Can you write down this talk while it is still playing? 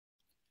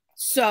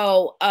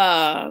So,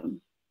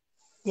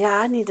 Yeah,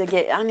 I need to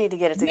get it yo,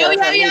 together yo,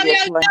 for a yo, media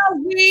yo, play. yo,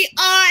 we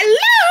are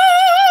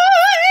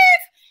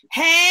live.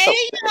 Hey, So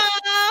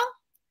y'all.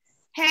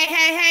 Hey,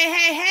 hey, hey,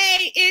 hey,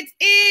 hey. It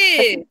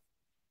is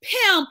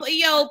Pimp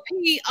Yo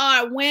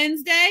PR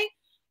Wednesday.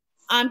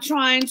 I'm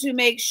trying to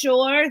make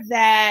sure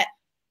that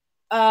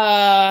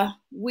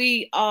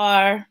we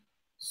are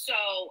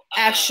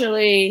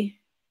actually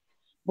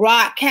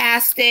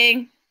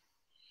broadcasting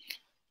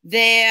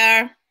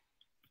there.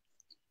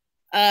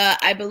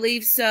 I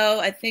believe so.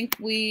 I think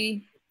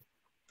we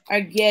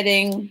are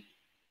getting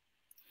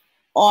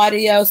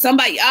audio.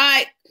 Somebody, all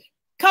right.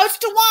 Coach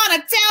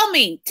Tawana, tell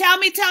me.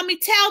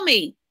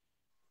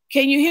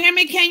 Can you hear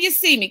me? Can you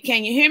see me?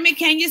 Can you hear me?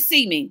 Can you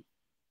see me?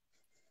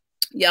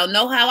 Y'all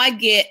know how I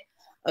get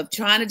of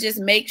trying to just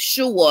make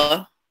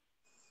sure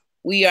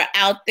we are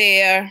out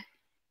there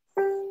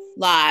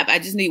live. I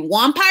just need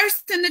one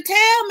person to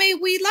tell me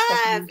we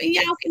live and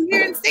y'all can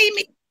hear and see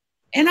me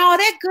and all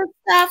that good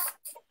stuff.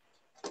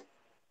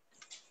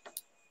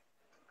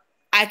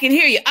 I can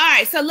hear you. All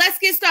right, so let's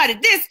get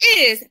started. This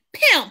is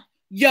Pimp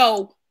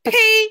Yo PR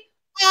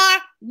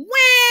Wednesday.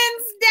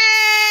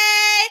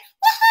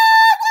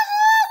 Woohoo,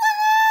 woohoo,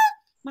 woohoo.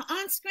 My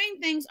on-screen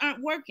things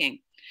aren't working.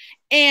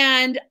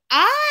 And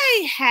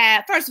I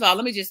have, first of all,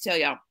 let me just tell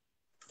y'all,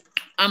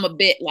 I'm a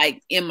bit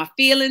like in my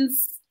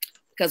feelings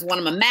because one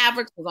of my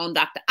Mavericks was on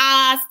Dr.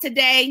 Oz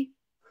today.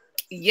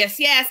 Yes,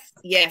 yes,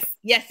 yes,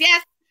 yes,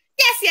 yes,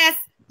 yes, yes,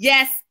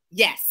 yes,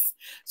 yes.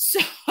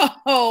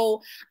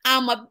 So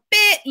I'm a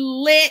bit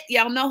lit.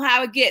 Y'all know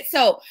how it gets.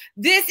 So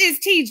this is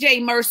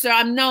TJ Mercer.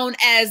 I'm known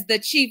as the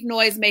chief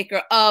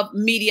noisemaker of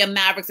Media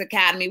Mavericks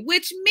Academy,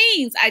 which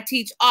means I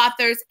teach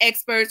authors,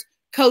 experts,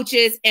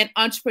 coaches, and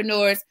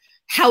entrepreneurs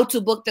how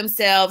to book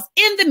themselves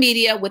in the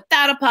media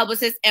without a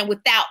publicist and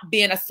without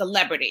being a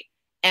celebrity.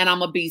 And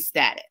I'm a beast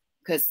at it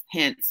because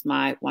hence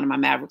one of my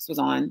Mavericks was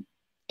on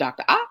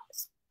Dr.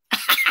 Oz.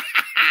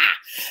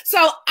 So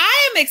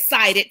I am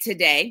excited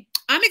today.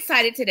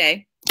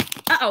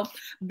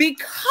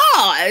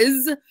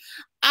 Because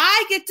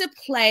I get to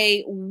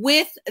play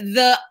with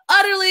the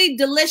utterly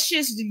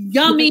delicious,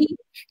 yummy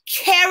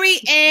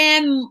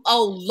Kerianne.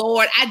 Oh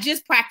Lord, I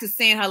just practiced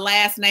saying her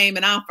last name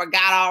and I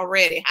forgot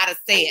already how to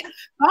say it.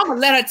 So I'm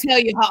gonna let her tell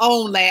you her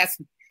own last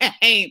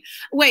name.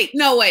 Wait,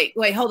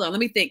 hold on. Let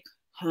me think.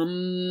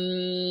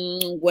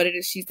 What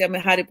did she tell me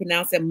how to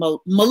pronounce it?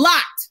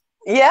 Mellott.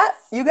 yeah,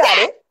 you got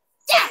it.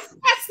 Yes.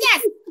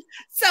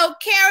 So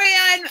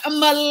Kerianne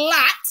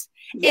Mellott.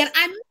 Yes. And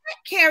I met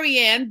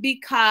Kerianne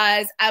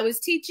because I was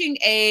teaching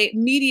a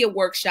media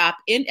workshop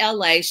in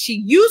LA.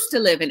 She used to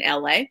live in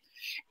LA.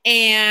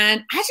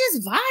 And I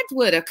just vibed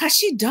with her because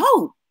she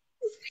dope.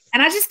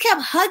 And I just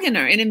kept hugging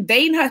her and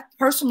invading her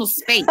personal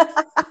space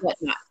and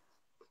whatnot.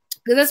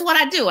 Because that's what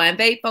I do. I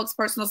invade folks'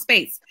 personal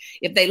space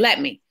if they let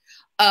me.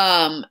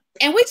 And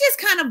we just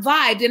kind of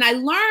vibed. And I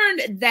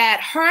learned that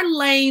her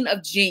lane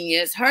of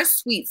genius, her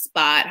sweet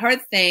spot, her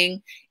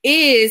thing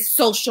is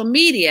social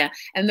media.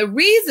 And the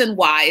reason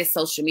why it's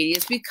social media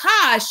is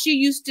because she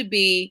used to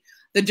be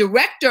the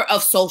director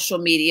of social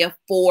media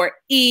for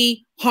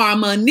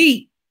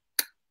eHarmony.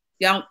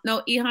 Y'all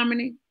know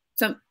eHarmony?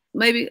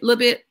 Maybe a little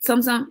bit,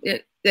 some. I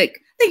think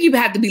you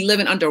have to be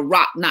living under a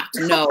rock not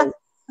to know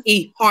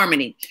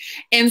eHarmony.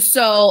 And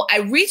so I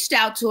reached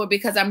out to her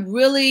because I'm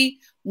really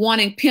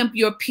wanting Pimp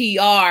Your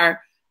PR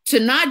to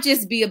not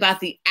just be about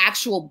the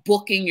actual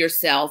booking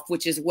yourself,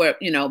 which is where,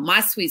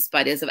 my sweet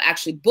spot is of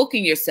actually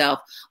booking yourself,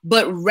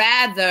 but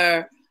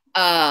rather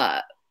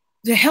to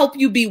help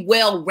you be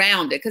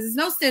well-rounded. Because there's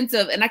no sense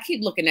of, and I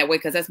keep looking that way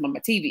because that's what my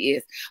TV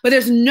is, but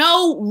there's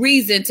no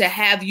reason to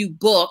have you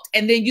booked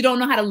and then you don't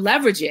know how to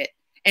leverage it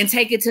and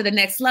take it to the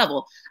next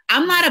level.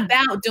 I'm not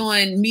about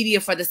doing media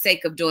for the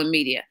sake of doing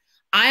media.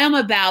 I am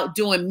about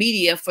doing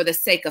media for the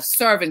sake of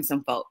serving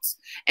some folks.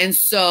 And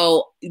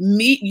so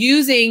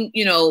using,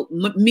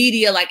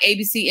 media like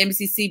ABC,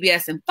 NBC,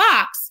 CBS, and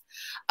Fox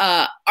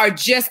are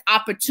just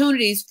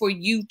opportunities for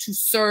you to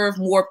serve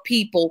more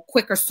people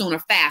quicker, sooner,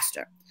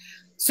 faster.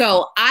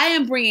 So I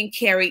am bringing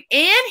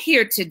Kerianne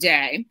here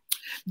today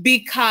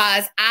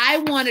because I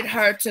wanted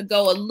her to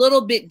go a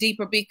little bit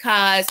deeper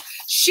because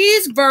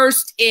she's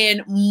versed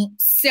in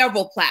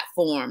several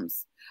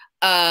platforms.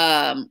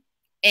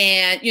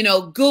 And,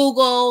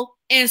 Google,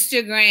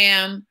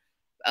 Instagram,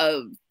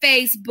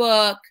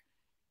 Facebook,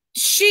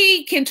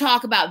 she can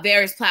talk about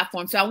various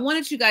platforms. So I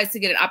wanted you guys to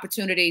get an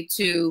opportunity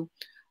to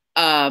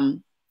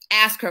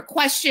ask her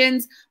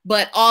questions,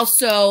 but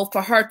also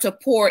for her to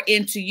pour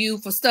into you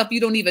for stuff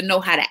you don't even know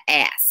how to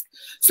ask.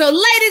 So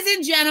ladies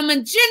and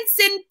gentlemen, gents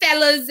and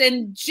fellas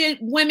and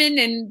women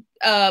and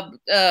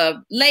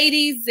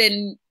ladies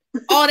and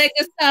all that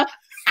good stuff.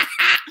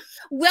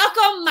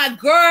 Welcome, my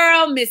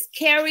girl, Miss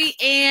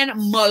Kerianne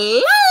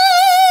Mellott.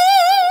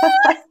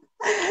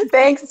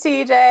 Thanks,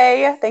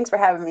 TJ. Thanks for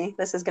having me.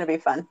 This is going to be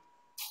fun.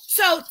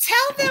 So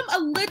tell them a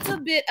little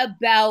bit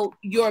about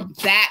your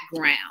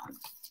background.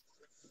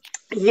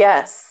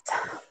 Yes.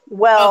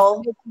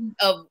 Well,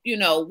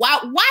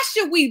 why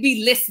should we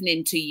be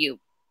listening to you?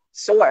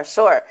 Sure,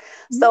 sure.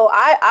 So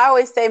I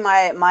always say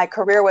my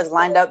career was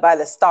lined up by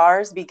the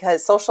stars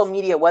because social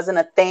media wasn't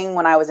a thing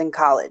when I was in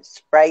college,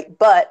 right?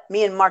 But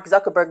me and Mark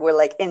Zuckerberg were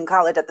like in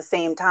college at the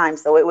same time.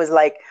 So it was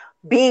like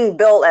being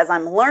built as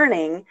I'm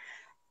learning.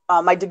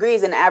 My degree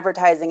is in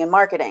advertising and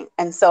marketing.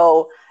 And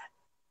so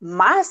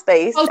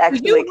MySpace Oh, so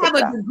actually you have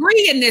kicked a off.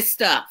 degree in this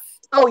stuff.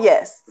 Oh,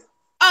 yes.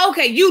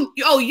 Okay, you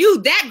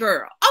that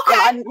girl.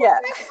 Okay. Yeah.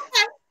 Okay.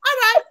 All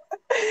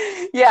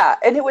right. Yeah,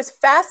 and it was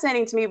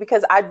fascinating to me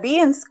because I'd be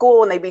in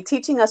school and they'd be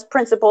teaching us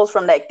principles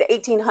from like the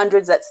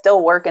 1800s that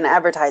still work in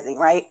advertising,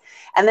 right?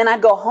 And then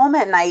I'd go home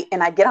at night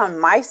and I'd get on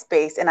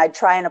MySpace and I'd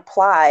try and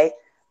apply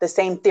the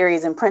same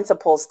theories and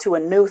principles to a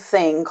new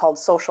thing called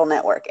social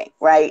networking,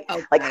 right?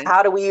 Like, Okay.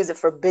 how do we use it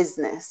for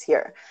business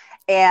here?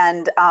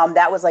 And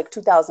that was like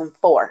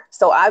 2004.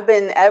 So I've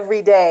been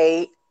every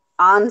day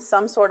on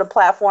some sort of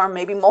platform,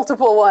 maybe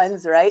multiple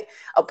ones, right?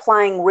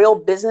 Applying real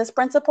business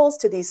principles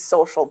to these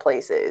social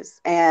places.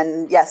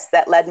 And yes,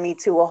 that led me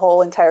to a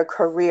whole entire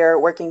career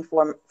working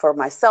for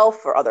myself,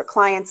 for other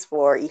clients,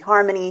 for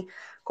eHarmony,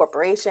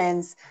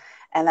 corporations.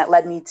 And that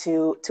led me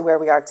to where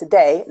we are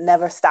today,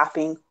 never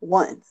stopping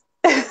once.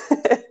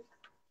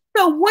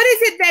 So what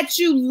is it that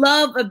you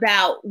love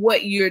about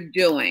what you're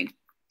doing?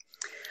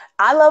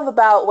 I love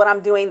about what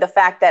I'm doing the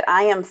fact that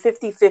I am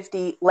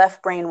 50-50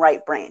 left brain,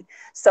 right brain.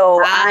 So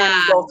I'm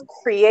Ah. both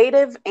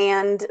creative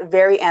and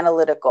very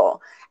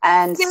analytical.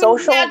 And See,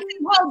 social.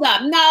 hold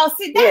up. No,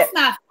 see, Yeah. that's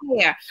not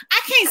fair.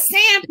 I can't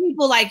stand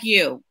people like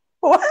you.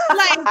 Like,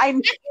 I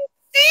can't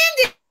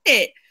stand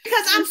it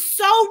because I'm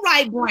so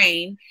right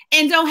brain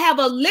and don't have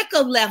a lick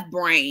of left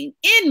brain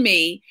in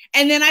me.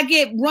 And then I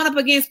get run up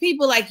against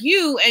people like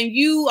you, and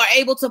you are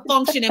able to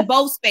function in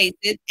both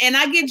spaces. And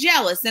I get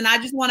jealous and I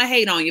just want to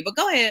hate on you. But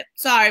go ahead.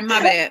 Sorry, my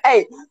bad.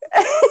 Hey,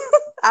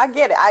 I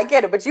get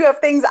it. But you have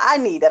things I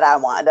need that I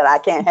want that I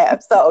can't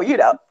have. So,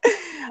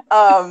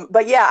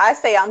 but yeah, I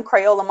say I'm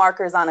Crayola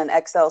markers on an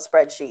Excel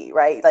spreadsheet,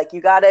 right? Like you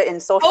got it in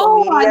social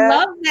media. I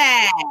love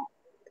that.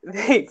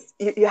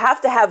 You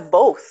have to have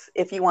both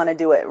if you want to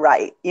do it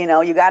right.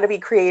 You got to be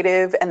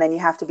creative and then you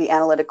have to be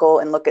analytical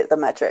and look at the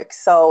metrics.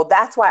 So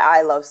that's why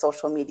I love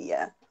social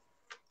media.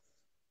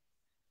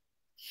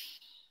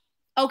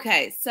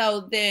 Okay,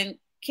 so then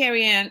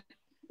Kerianne,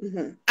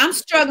 I'm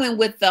struggling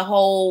with the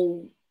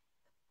whole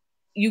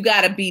you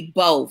got to be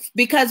both,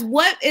 because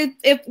what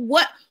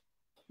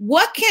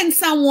can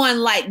someone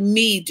like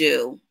me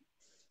do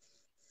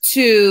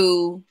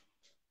to,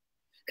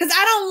 because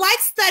I don't like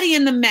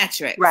studying the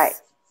metrics. Right.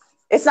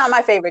 It's not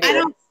my favorite either.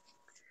 I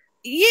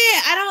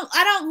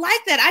don't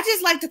like that. I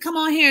just like to come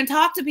on here and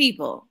talk to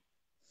people.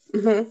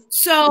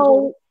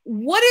 So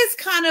what is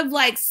kind of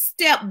like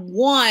step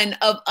one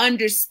of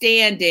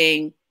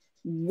understanding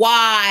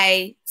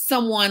why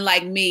someone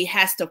like me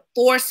has to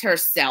force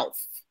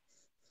herself?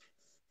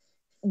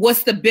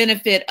 What's the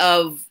benefit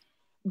of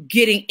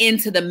getting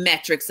into the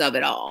metrics of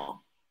it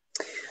all?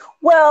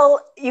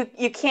 Well,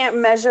 you can't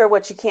measure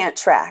what you can't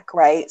track,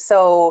 right?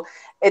 So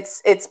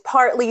it's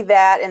partly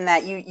that, in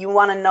that you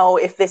want to know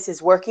if this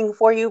is working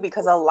for you,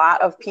 because a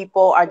lot of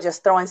people are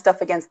just throwing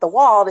stuff against the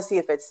wall to see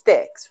if it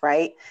sticks,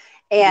 right?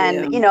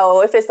 And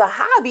if it's a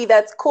hobby,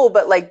 that's cool,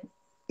 but like,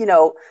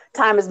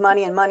 time is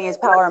money and money is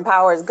power and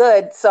power is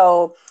good.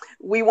 So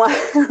we want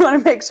to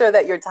make sure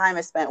that your time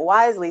is spent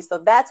wisely. So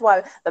that's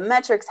why the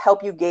metrics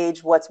help you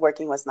gauge what's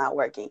working, what's not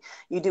working.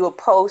 You do a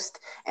post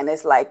and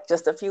it's like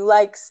just a few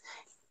likes.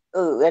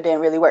 Ooh, that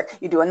didn't really work.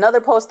 You do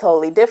another post,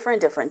 totally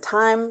different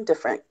time,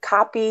 different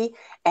copy,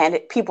 and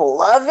people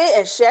love it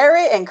and share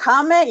it and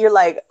comment. You're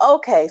like,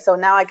 okay, so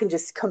now I can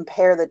just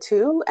compare the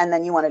two, and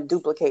then you want to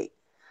duplicate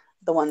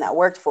the one that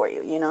worked for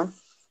you,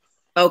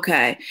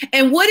 Okay.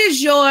 And what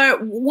is your,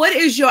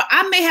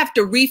 I may have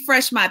to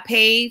refresh my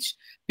page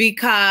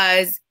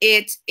because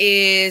it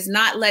is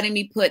not letting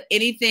me put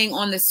anything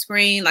on the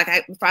screen. Like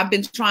I've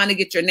been trying to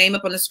get your name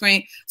up on the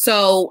screen.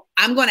 So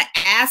I'm going to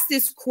ask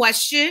this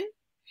question,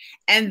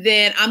 and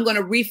then I'm going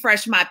to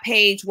refresh my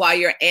page while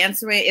you're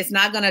answering. It's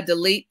not going to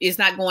delete. It's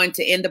not going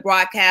to end the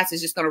broadcast.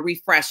 It's just going to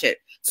refresh it.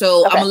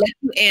 So okay. I'm going to let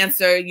you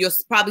answer. You'll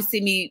probably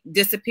see me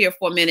disappear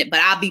for a minute, but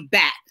I'll be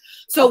back.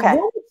 So okay.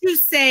 What would you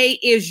say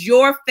is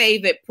your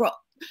favorite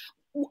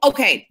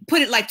Okay,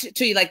 put it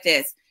to you like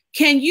this.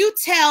 Can you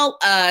tell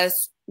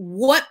us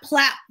what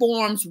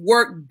platforms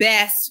work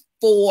best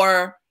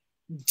for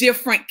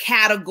different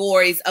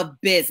categories of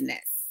business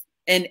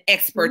and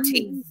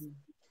expertise?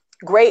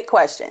 Great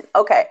question.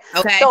 Okay.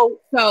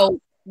 So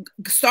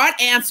start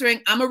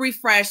answering. I'm gonna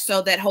refresh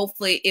so that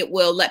hopefully it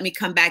will let me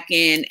come back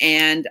in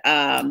and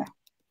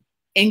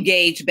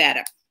engage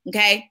better.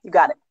 Okay. You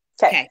got it.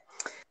 Okay.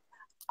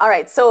 All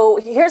right. So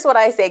here's what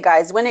I say,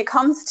 guys. When it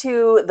comes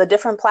to the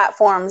different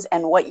platforms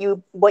and what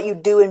you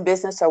do in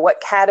business or what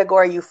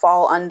category you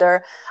fall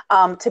under,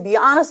 to be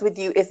honest with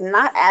you, it's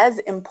not as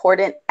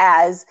important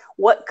as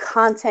what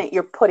content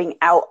you're putting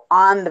out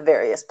on the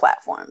various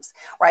platforms,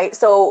 right?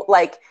 So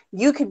like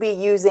you could be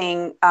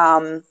using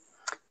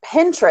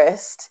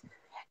Pinterest,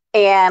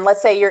 and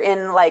let's say you're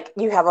in, like,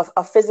 you have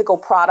a physical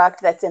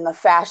product that's in the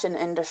fashion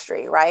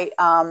industry, right?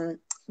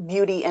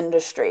 beauty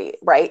industry,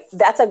 right?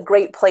 That's a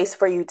great place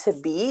for you to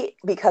be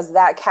because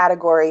that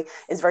category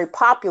is very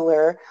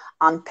popular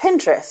on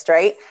Pinterest,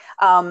 right?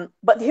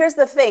 But here's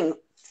the thing,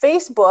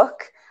 Facebook,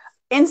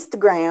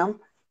 Instagram,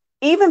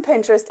 even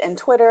Pinterest and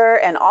Twitter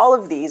and all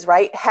of these,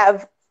 right,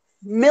 have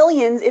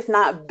millions, if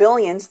not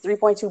billions,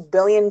 3.2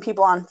 billion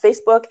people on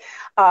Facebook.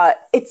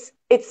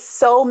 It's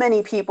so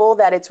many people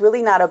that it's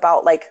really not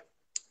about like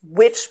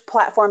which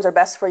platforms are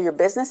best for your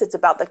business. It's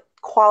about the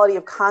quality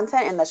of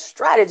content and the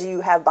strategy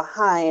you have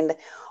behind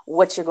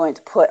what you're going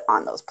to put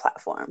on those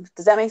platforms.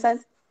 Does that make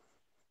sense?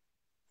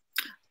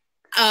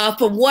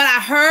 From what I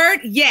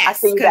heard, yes. I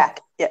see you back.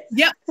 Yeah.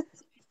 Yep.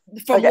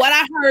 From what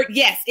I heard,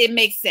 yes, it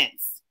makes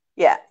sense.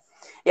 Yeah.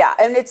 Yeah.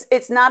 And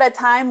it's not a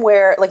time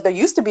where, like, there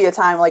used to be a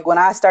time, like when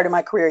I started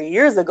my career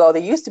years ago,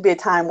 there used to be a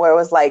time where it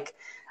was like,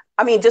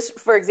 I mean, just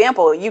for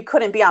example, you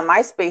couldn't be on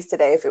MySpace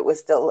today if it was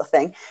still a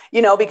thing,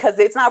 you know, because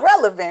it's not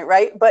relevant,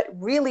 right? But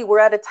really, we're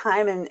at a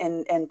time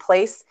and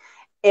place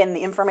in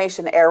the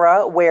information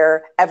era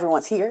where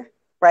everyone's here,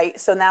 right?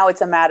 So now it's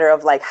a matter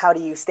of like, how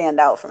do you stand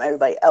out from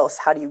everybody else?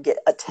 How do you get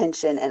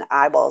attention and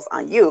eyeballs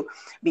on you?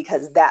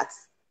 Because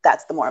that's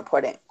the more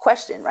important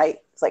question, right?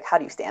 It's like, how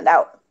do you stand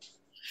out?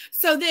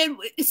 So then,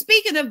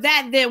 speaking of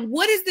that, then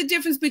what is the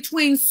difference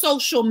between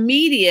social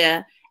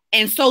media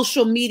and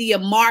social media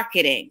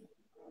marketing?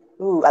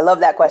 Ooh, I love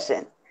that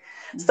question.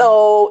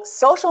 So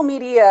social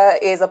media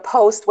is a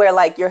post where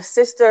like your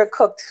sister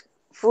cooked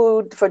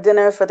food for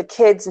dinner for the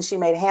kids and she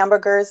made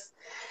hamburgers,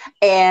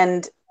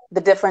 and the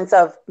difference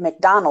of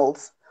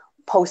McDonald's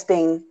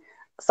posting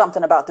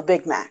something about the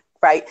Big Mac,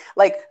 right?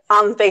 Like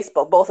on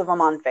Facebook, both of them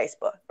on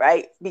Facebook,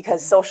 right?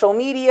 Because social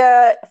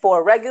media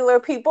for regular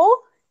people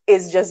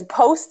is just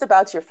post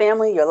about your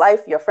family, your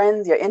life, your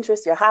friends, your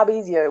interests, your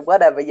hobbies, your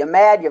whatever, you're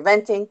mad, you're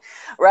venting,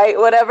 right?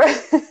 Whatever.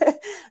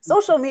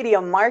 Social media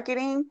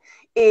marketing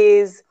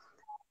is,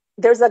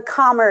 there's a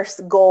commerce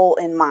goal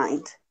in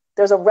mind.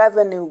 There's a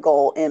revenue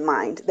goal in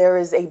mind. There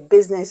is a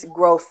business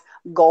growth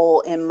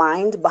goal in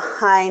mind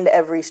behind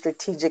every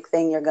strategic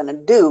thing you're going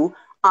to do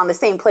on the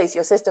same place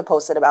your sister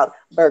posted about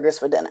burgers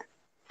for dinner.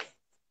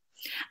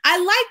 I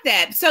like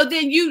that. So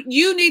then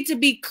you need to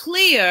be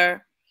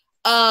clear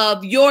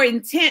of your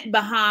intent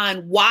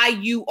behind why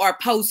you are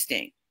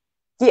posting.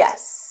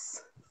 Yes.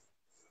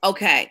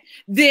 Okay.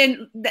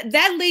 Then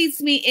that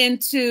leads me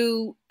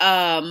into,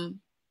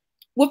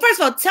 well, first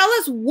of all, tell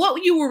us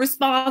what you were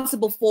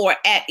responsible for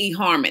at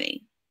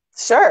eHarmony.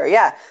 Sure.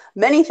 Yeah.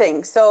 Many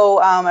things. So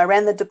I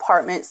ran the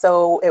department.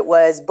 So it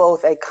was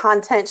both a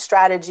content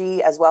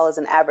strategy as well as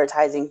an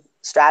advertising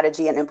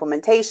strategy and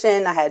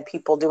implementation. I had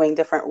people doing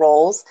different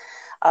roles.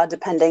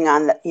 Depending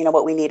on, you know,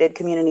 what we needed,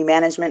 community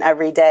management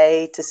every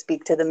day to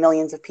speak to the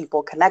millions of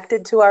people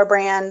connected to our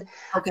brand.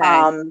 Okay.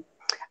 I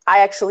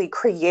actually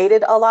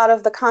created a lot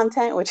of the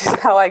content, which is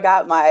how I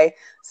got my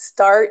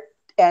start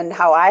and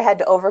how I had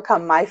to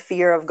overcome my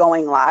fear of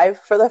going live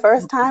for the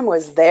first time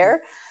was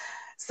there.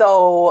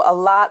 So a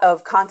lot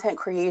of content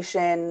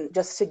creation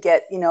just to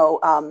get, you know,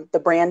 the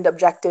brand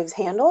objectives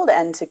handled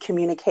and to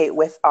communicate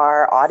with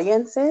our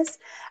audiences.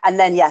 And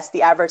then, yes,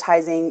 the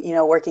advertising, you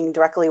know, working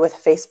directly with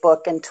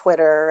Facebook and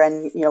Twitter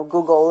and, you know,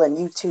 Google and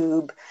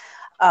YouTube,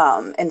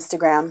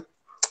 Instagram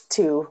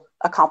to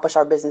accomplish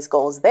our business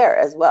goals there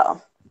as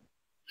well.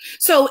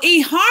 So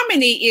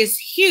eHarmony is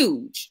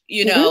huge,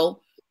 you know.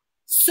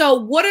 So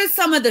what are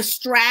some of the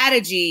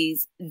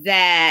strategies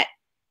that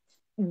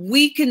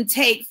we can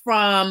take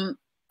from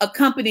a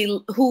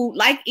company who,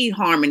 like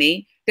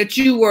eHarmony, that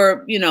you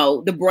were, you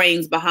know, the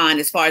brains behind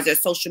as far as their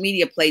social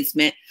media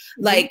placement?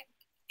 Like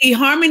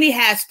eHarmony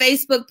has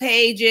Facebook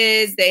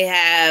pages, they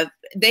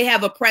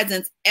have a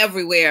presence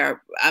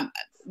everywhere,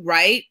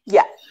 right?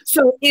 Yeah.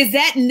 So is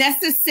that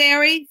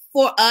necessary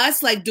for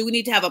us? Like, do we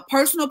need to have a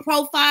personal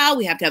profile?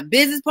 We have to have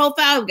business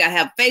profile. We got to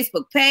have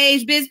Facebook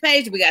page, biz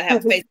page. We got to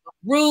have a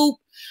Facebook group.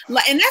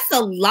 Like, and that's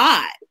a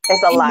lot.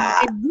 It's a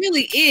lot. It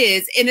really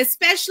is. And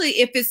especially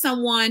if it's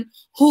someone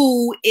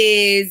who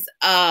is,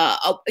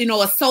 you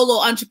know, a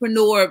solo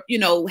entrepreneur, you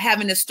know,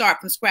 having to start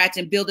from scratch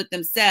and build it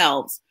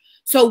themselves.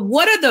 So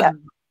what are the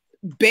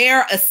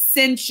bare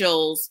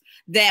essentials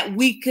that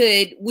we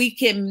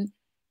can,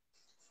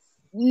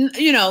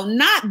 you know,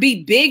 not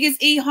be big as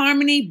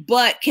eHarmony,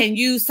 but can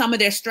use some of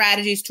their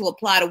strategies to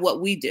apply to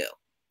what we do?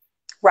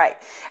 Right.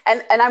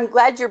 And I'm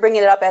glad you're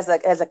bringing it up as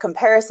a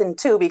comparison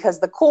too, because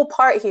the cool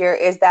part here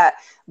is that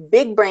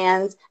big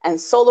brands and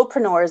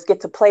solopreneurs get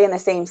to play in the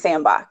same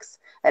sandbox.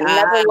 It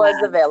never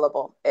was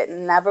available. It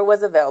never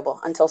was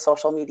available until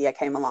social media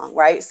came along,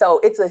 right? So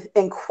it's an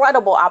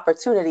incredible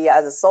opportunity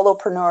as a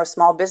solopreneur,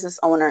 small business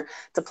owner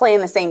to play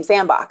in the same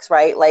sandbox,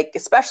 right? Like,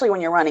 especially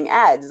when you're running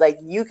ads, like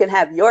you can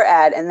have your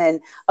ad and then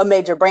a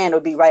major brand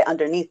would be right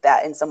underneath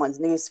that in someone's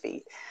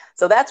newsfeed.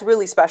 So that's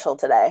really special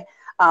today.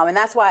 And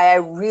that's why I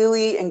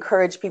really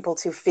encourage people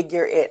to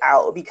figure it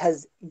out,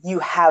 because you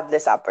have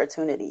this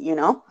opportunity, you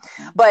know.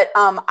 But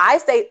I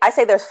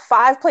say there's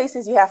 5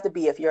 places you have to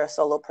be if you're a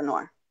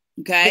solopreneur.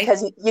 Okay.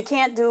 Because you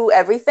can't do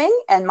everything.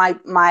 And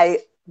my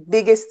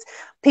biggest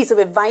piece of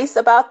advice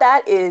about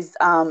that is,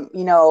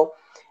 you know,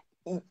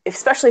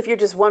 especially if you're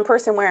just one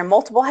person wearing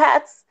multiple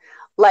hats,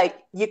 like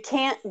you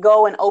can't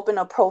go and open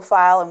a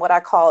profile and what I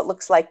call it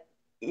looks like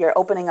you're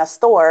opening a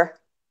store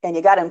and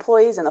you got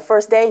employees in the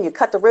first day and you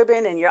cut the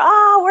ribbon and you're,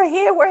 oh, we're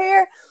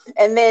here.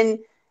 And then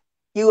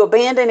you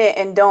abandon it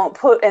and don't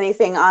put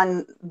anything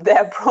on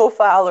that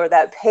profile or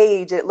that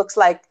page. It looks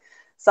like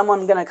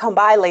someone's going to come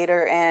by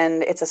later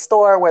and it's a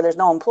store where there's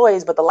no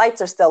employees, but the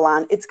lights are still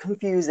on. It's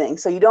confusing.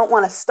 So you don't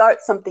want to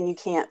start something you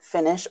can't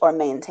finish or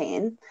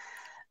maintain.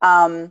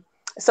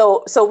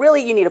 So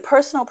really you need a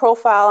personal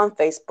profile on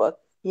Facebook.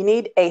 You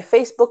need a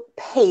Facebook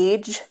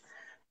page,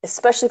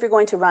 especially if you're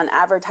going to run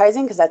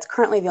advertising, because that's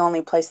currently the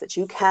only place that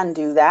you can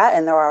do that.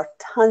 And there are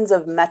tons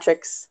of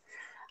metrics.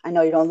 I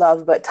know you don't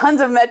love, but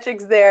tons of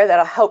metrics there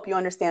that'll help you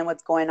understand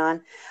what's going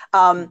on.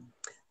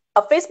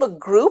 A Facebook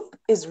group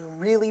is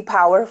really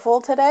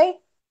powerful today.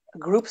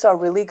 Groups are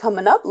really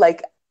coming up.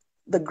 Like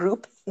the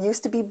group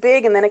used to be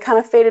big and then it kind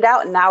of faded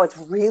out. And now it's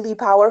really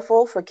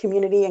powerful for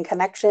community and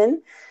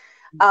connection.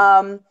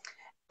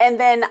 And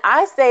then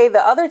I say the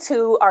other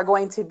two are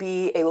going to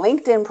be a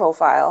LinkedIn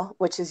profile,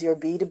 which is your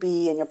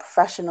B2B and your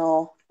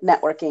professional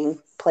networking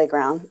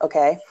playground.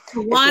 Okay.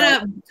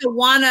 Tawana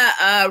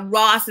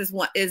Ross is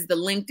the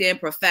LinkedIn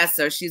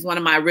professor. She's one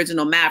of my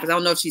original mappers. I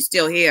don't know if she's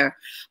still here,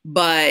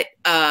 but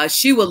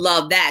she would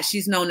love that.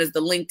 She's known as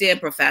the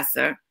LinkedIn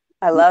professor.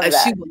 I love that.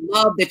 She would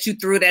love that you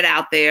threw that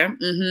out there.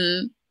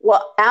 Mm-hmm.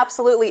 Well,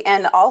 absolutely.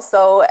 And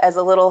also as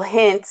a little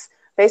hint,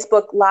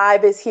 Facebook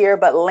Live is here,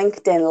 but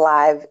LinkedIn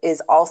Live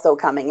is also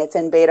coming. It's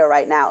in beta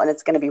right now, and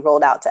it's going to be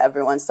rolled out to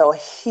everyone. So a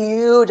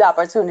huge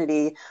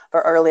opportunity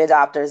for early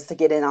adopters to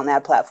get in on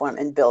that platform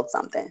and build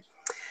something.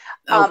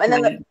 Okay. And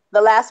then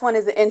the last one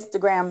is the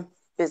Instagram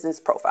business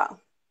profile.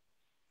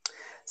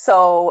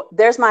 So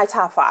there's my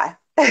top 5.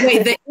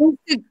 Wait,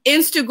 the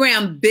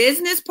Instagram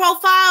business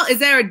profile? Is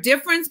there a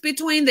difference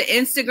between the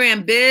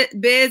Instagram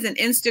biz and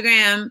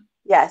Instagram?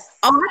 Yes.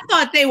 Oh, I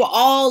thought they were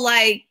all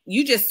like,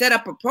 you just set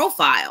up a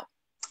profile.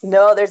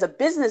 No, there's a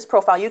business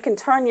profile. You can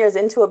turn yours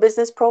into a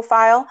business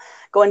profile,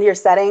 go into your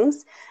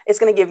settings. It's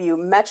going to give you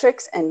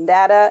metrics and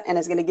data, and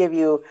it's going to give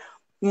you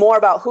more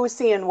about who's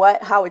seeing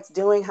what, how it's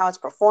doing, how it's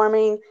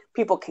performing.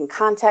 People can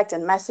contact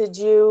and message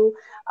you.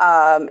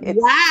 Wow.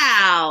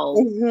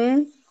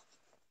 Mm-hmm.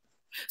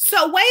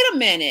 So wait a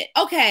minute.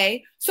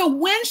 Okay. So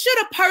when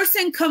should a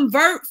person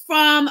convert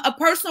from a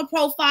personal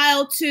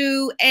profile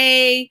to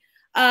a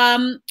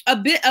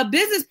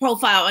business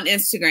profile on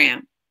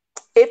Instagram?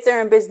 If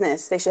they're in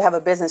business, they should have a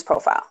business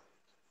profile.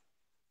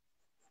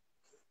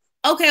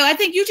 Okay, well, I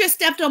think you just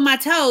stepped on my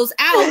toes.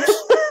 Ouch.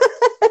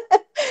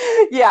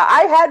 Yeah,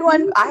 I had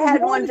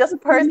one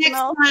just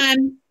personal. Next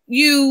time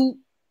you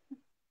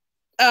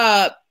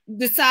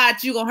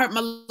decide you're gonna hurt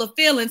my little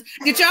feelings.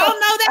 Did y'all know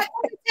that?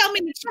 Tell me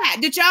in the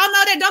chat. Did y'all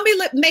know that? Don't be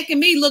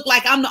making me look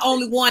like I'm the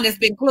only one that's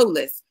been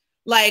clueless.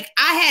 Like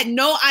I had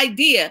no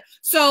idea.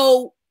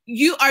 So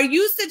are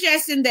you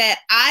suggesting that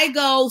I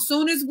go,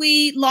 soon as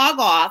we log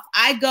off,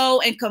 I go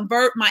and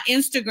convert my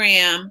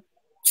Instagram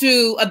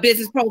to a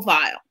business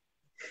profile?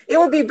 It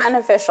would be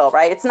beneficial,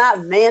 right? It's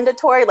not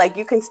mandatory. Like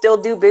you can still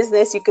do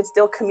business. You can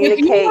still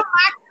communicate. If you were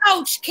my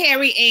coach,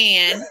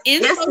 Kerianne,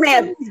 yes,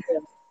 ma'am.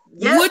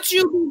 Yes. Would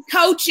you be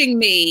coaching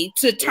me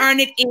to turn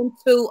it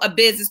into a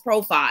business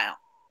profile?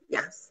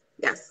 Yes.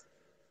 Yes.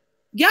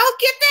 Y'all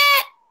get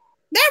that?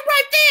 That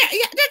right there.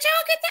 Yeah, did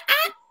y'all get that?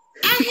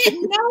 I had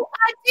no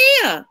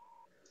idea.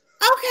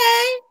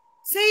 Okay.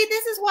 See,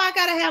 this is why I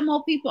gotta have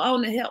more people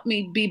on to help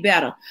me be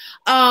better.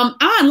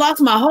 I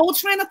lost my whole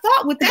train of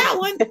thought with that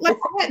one. Like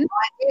I had no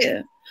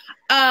idea.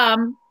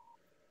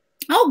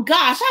 Oh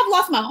gosh, I've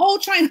lost my whole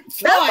train of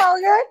thought. That's all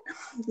good.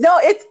 No,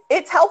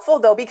 it's helpful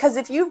though, because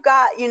if you've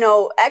got,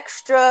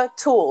 extra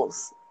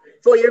tools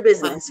for your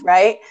business,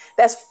 right?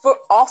 That's for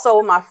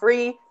also my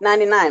free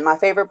 99, my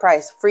favorite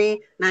price,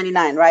 free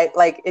 99, right?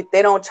 Like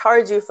they don't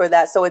charge you for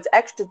that. So it's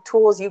extra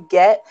tools you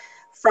get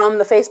from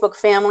the Facebook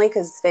family,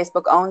 because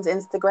Facebook owns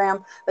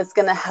Instagram, that's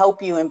going to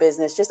help you in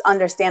business. Just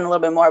understand a little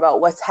bit more about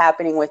what's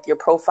happening with your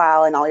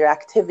profile and all your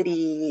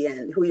activity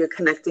and who you're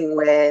connecting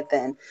with,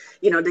 and,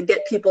 to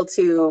get people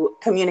to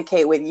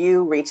communicate with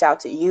you, reach out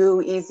to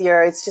you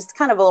easier. It's just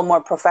kind of a little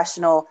more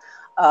professional,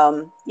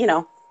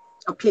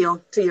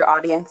 appeal to your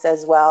audience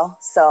as well.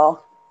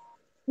 So.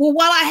 Well,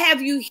 while I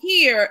have you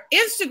here,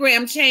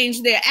 Instagram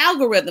changed their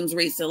algorithms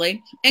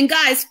recently. And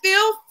guys,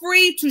 feel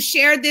free to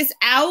share this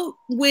out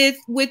with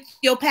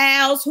your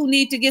pals who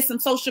need to get some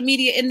social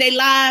media in their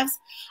lives,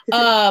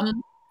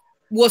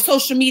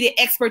 social media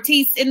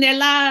expertise in their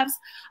lives.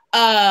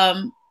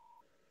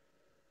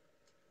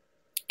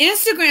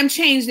 Instagram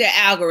changed their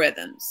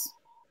algorithms.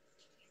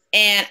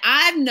 And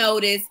I've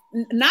noticed,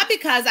 not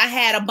because I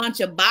had a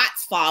bunch of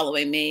bots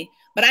following me,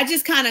 but I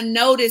just kind of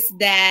noticed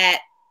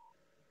that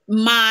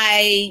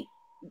I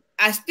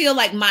feel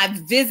like my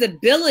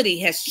visibility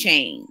has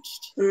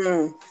changed.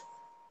 Mm.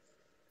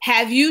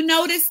 Have you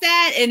noticed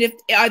that? And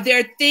are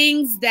there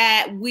things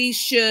that we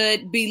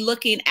should be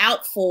looking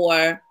out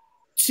for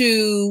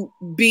to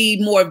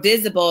be more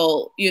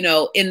visible, in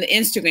the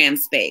Instagram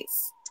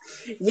space?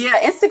 Yeah,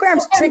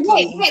 Instagram's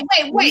tricky.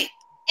 Wait.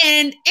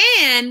 And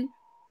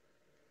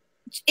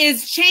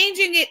is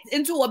changing it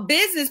into a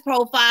business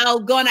profile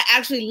going to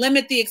actually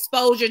limit the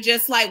exposure,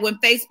 just like when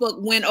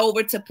Facebook went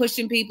over to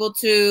pushing people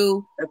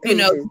to,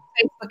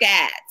 Facebook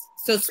ads?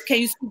 So can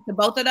you speak to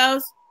both of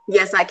those?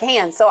 Yes, I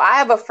can. So I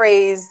have a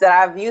phrase that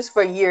I've used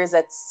for years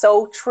that's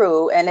so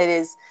true, and it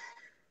is,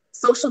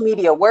 social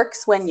media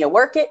works when you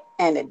work it,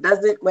 and it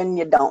doesn't when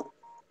you don't.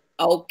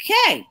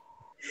 Okay.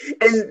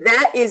 And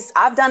that is,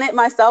 I've done it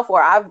myself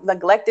where I've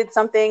neglected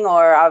something,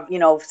 or I've,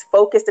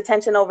 focused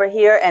attention over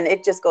here, and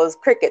it just goes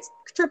crickets,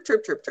 chirp,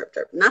 chirp, chirp, chirp,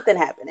 chirp, nothing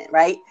happening,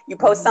 right? You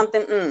post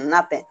something,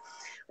 nothing,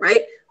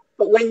 right?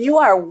 But when you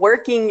are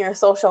working your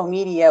social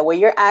media, where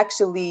you're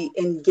actually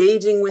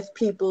engaging with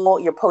people,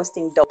 you're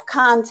posting dope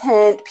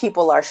content,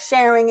 people are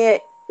sharing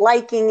it,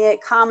 liking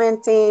it,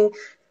 commenting,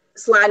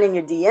 sliding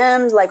your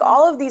DMs, like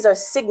all of these are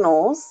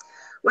signals,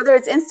 whether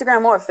it's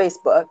Instagram or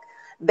Facebook,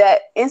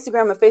 that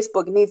Instagram and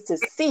Facebook needs to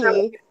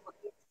see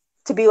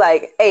to be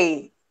like,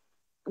 hey,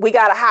 we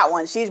got a hot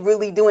one. She's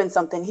really doing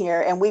something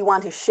here, and we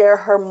want to share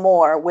her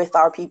more with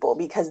our people,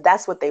 because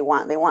that's what they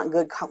want. They want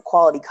good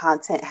quality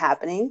content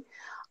happening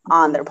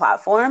on their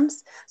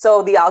platforms.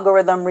 So the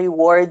algorithm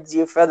rewards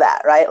you for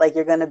that, right? Like,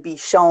 you're going to be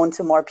shown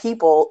to more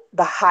people.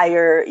 The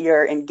higher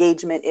your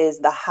engagement is,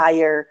 the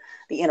higher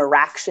the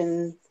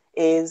interaction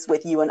is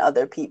with you and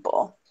other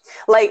people.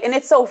 Like, and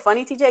it's so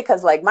funny, TJ,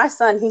 because like my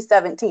son, he's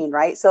 17,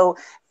 right? So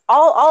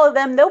all of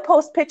them, they'll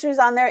post pictures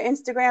on their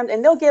Instagram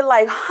and they'll get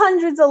like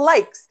hundreds of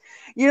likes.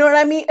 You know what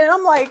I mean? And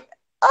I'm like,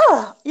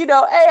 oh,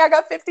 hey, I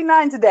got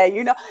 59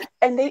 today,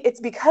 and it's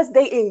because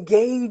they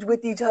engage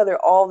with each other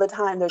all the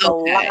time. There's a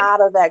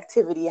lot of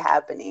activity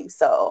happening.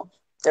 So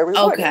they're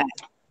rewarded. Okay.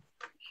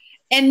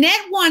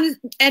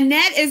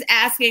 Annette is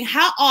asking,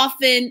 how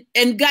often,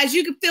 and guys,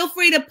 you can feel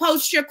free to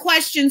post your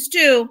questions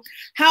too.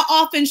 How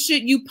often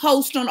should you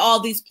post on all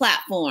these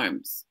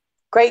platforms?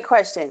 Great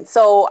question.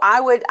 So I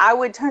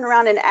would turn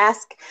around and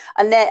ask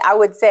Annette, I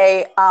would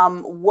say,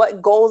 what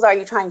goals are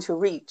you trying to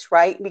reach,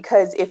 right?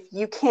 Because if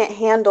you can't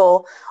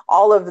handle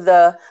all of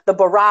the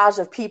barrage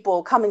of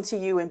people coming to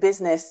you in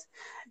business,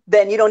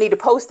 then you don't need to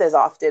post as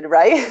often,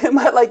 right?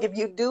 But like, if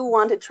you do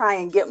want to try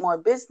and get more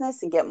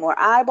business and get more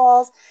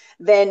eyeballs,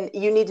 then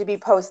you need to be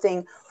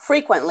posting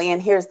frequently.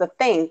 And here's the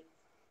thing.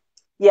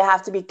 You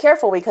have to be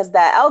careful, because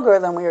that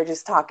algorithm we were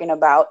just talking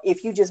about,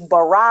 if you just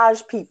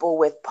barrage people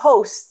with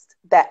posts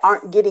that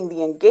aren't getting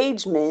the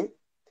engagement,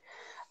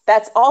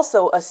 that's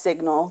also a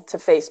signal to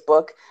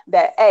Facebook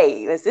that,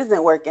 hey, this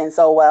isn't working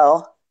so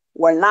well.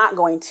 We're not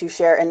going to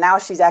share. And now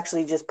she's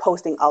actually just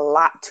posting a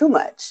lot too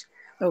much.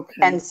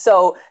 Okay. And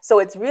so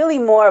it's really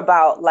more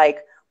about like,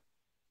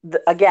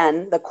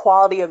 again, the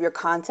quality of your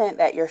content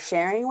that you're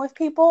sharing with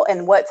people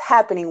and what's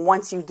happening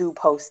once you do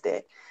post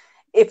it.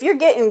 If you're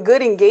getting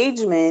good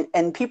engagement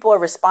and people are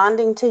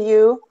responding to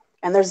you,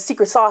 and there's a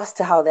secret sauce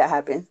to how that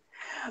happens,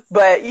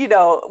 but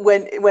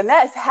when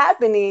that's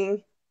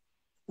happening,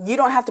 you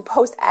don't have to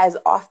post as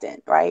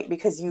often, right?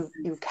 Because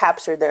you've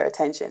captured their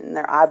attention and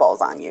their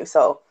eyeballs on you.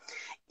 So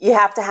you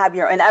have to have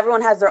and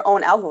everyone has their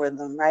own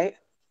algorithm, right?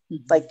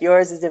 Mm-hmm. Like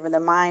yours is different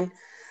than mine.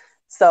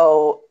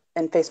 So,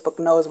 and Facebook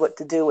knows what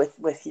to do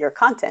with your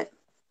content.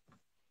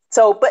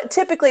 So, but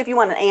typically if you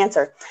want an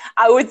answer,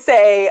 I would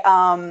say,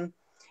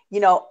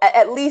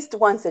 at least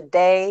once a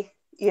day.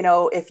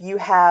 If you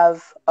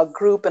have a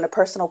group and a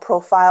personal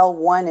profile,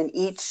 one in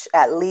each,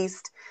 at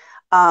least,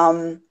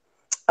 a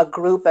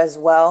group as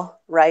well,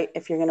 right?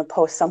 If you're going to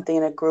post something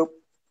in a group.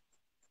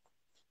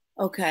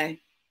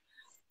 Okay.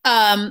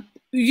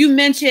 You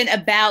mentioned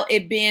about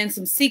it being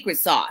some secret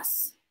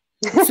sauce.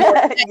 So,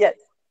 yes.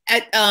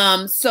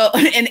 So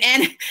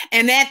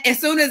and that, as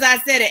soon as I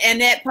said it,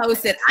 Annette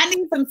posted, I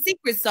need some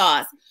secret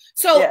sauce.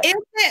 So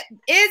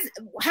yes.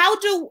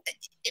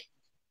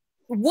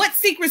 What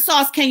secret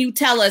sauce can you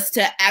tell us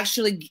to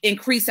actually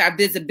increase our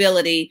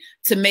visibility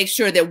to make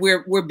sure that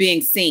we're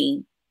being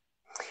seen?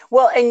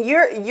 Well, and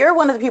you're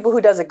one of the people who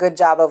does a good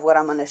job of what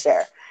I'm going to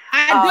share.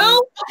 I do?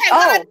 Okay,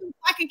 what I do so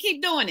I can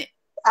keep doing it.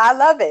 I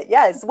love it.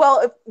 Yes.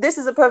 Well, this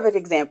is a perfect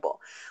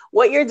example.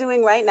 What you're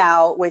doing right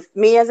now with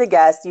me as a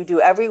guest, you do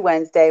every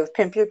Wednesday with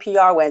Pimp Your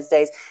PR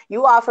Wednesdays,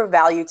 you offer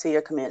value to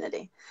your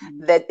community.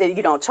 Mm-hmm. That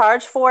you don't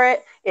charge for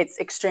it. It's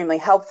extremely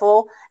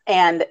helpful.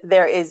 And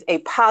there is a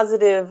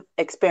positive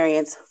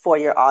experience for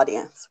your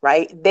audience,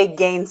 right? They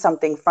gain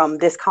something from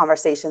this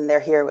conversation. They're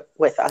here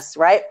with us,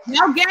 right?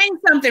 Y'all gain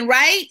something,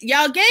 right?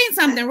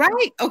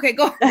 Okay,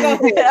 go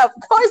ahead. Of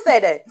course they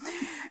did.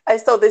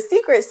 And so the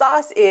secret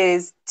sauce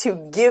is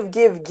to give,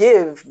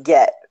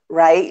 get,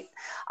 right?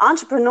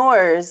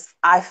 Entrepreneurs,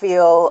 I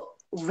feel,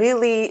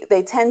 really,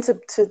 they tend to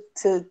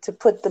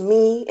put the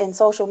me in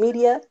social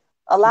media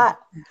a lot.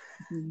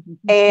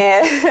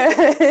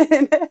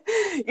 And,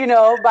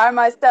 buy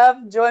my stuff,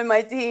 join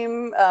my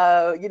team,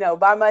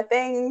 buy my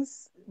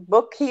things,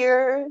 book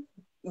here,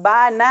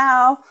 buy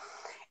now.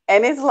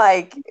 And it's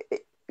like,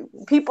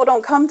 people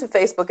don't come to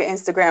Facebook and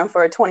Instagram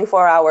for a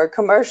 24-hour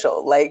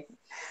commercial. Like,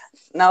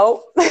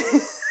 no,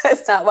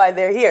 that's not why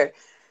they're here.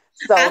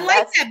 So I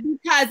like that,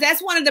 because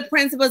that's one of the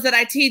principles that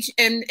I teach.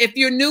 And if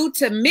you're new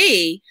to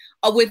me,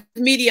 with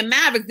Media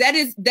Mavericks,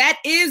 that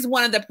is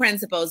one of the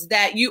principles,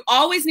 that you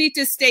always need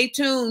to stay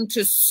tuned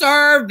to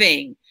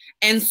serving,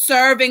 and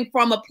serving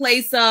from a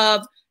place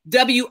of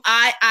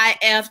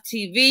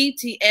WIIF-TV,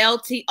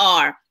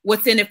 TLTR.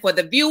 What's in it for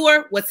the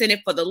viewer? What's in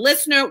it for the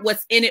listener?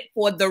 What's in it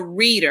for the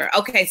reader?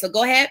 Okay, so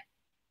go ahead.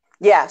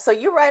 Yeah, so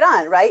you're right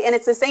on, right? And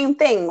it's the same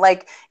thing,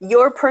 like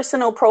your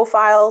personal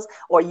profiles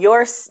or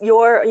your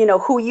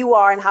who you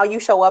are and how you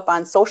show up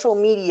on social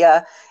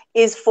media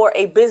is for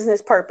a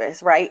business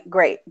purpose, right?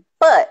 Great.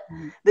 But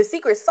the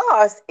secret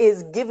sauce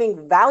is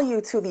giving value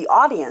to the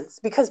audience,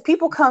 because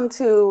people come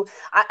to,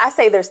 I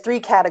say there's 3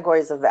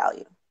 categories of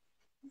value,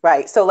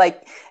 right? So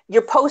like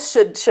your post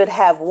should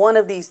have one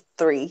of these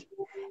 3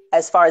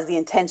 as far as the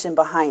intention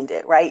behind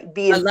it, right?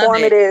 Be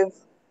informative,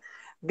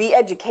 be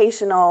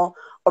educational,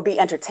 or be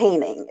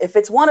entertaining. If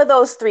it's one of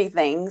those 3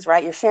 things,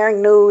 right? You're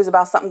sharing news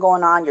about something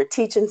going on, you're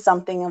teaching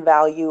something of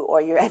value,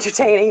 or you're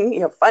entertaining,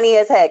 you're funny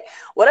as heck,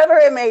 whatever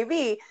it may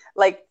be,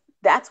 like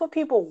that's what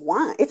people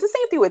want. It's the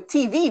same thing with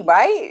TV,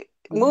 right?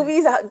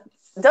 Movies,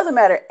 doesn't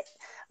matter.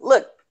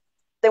 Look,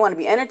 they want to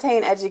be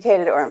entertained,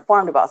 educated, or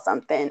informed about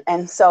something.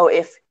 And so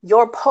if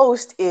your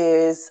post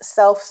is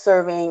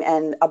self-serving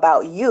and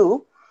about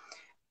you,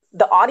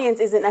 the audience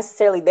isn't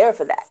necessarily there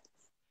for that,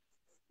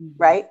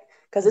 right?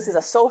 Because this is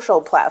a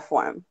social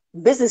platform.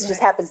 Business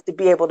just happens to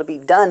be able to be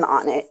done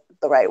on it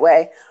the right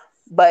way.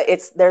 But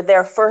they're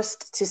there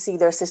first to see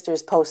their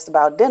sister's post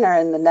about dinner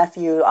and the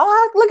nephew,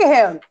 oh, look at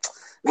him.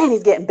 Man,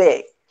 he's getting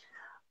big,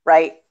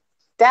 right?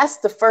 That's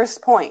the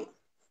first point.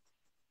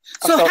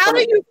 So how do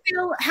you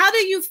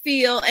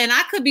feel, and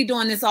I could be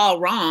doing this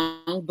all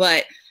wrong,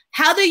 but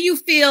how do you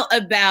feel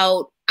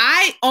about,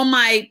 on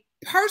my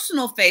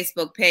personal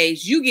Facebook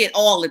page, you get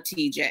all the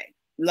TJ,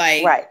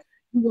 like, right.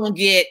 You're going to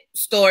get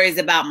stories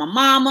about my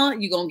mama.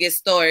 You're going to get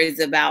stories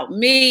about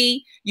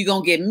me. You're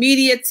going to get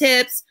media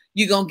tips.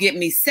 You're going to get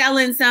me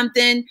selling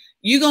something.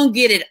 You're going to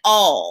get it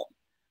all.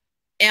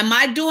 Am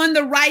I doing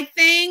the right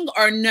thing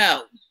or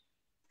no?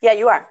 Yeah,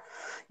 you are.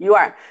 You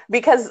are.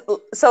 Because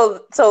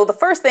so the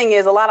first thing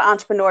is, a lot of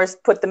entrepreneurs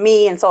put the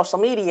me in social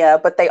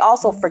media, but they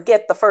also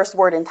forget the first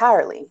word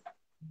entirely.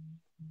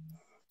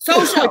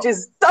 Social. Which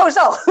is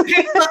social.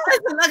 Okay, so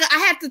listen, I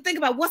have to think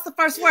about what's the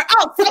first word.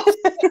 Oh, social.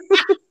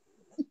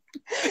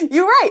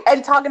 You're right.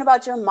 And talking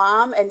about your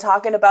mom and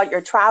talking about your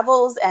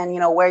travels and,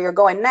 where you're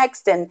going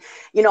next. And,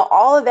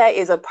 all of that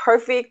is a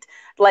perfect,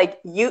 like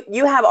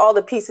you have all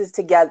the pieces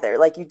together.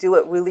 Like you do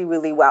it really,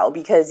 really well,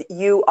 because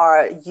you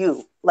are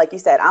you. Like you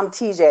said, I'm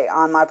TJ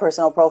on my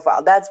personal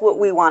profile. That's what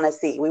we want to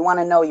see. We want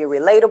to know you're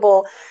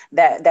relatable,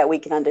 that we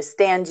can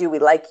understand you. We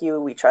like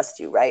you. We trust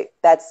you. Right.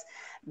 That's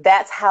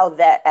how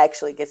that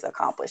actually gets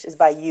accomplished, is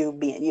by you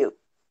being you.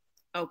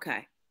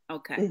 Okay.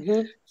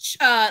 Okay.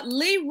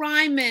 Lee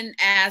Ryman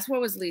asked,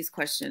 what was Lee's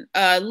question?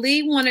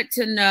 Lee wanted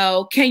to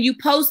know, can you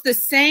post the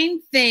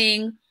same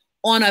thing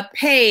on a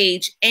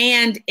page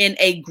and in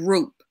a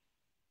group?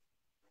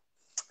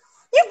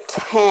 You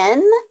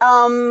can.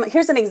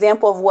 Here's an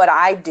example of what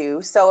I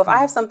do. So if I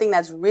have something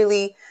that's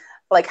really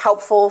like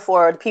helpful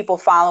for people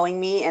following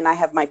me, and I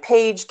have my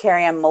page,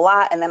 Kerianne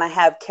Mellott, and then I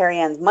have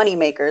Kerianne's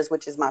Moneymakers,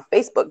 which is my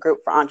Facebook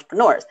group for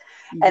entrepreneurs.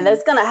 And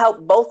that's going to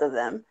help both of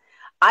them.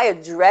 I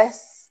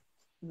address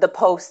the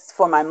posts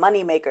for my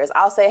money makers.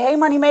 I'll say, hey,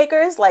 money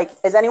makers, like,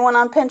 is anyone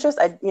on Pinterest?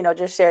 I,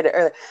 just shared it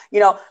earlier,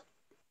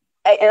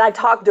 and I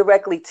talk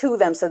directly to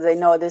them so they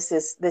know this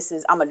is,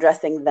 I'm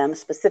addressing them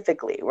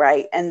specifically.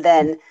 Right. And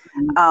then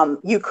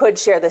you could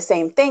share the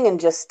same thing and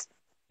just,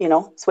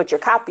 switch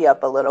your copy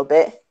up a little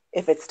bit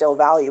if it's still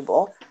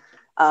valuable.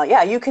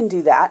 Yeah, you can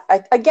do that.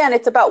 Again,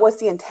 it's about what's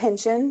the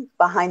intention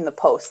behind the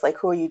post. Like,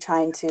 who are you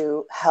trying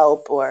to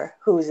help, or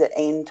who's it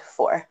aimed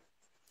for?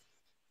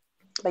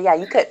 But yeah,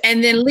 you could.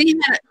 And then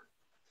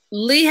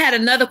Lee had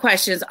another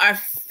question. Are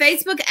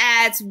Facebook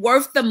ads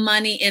worth the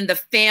money in the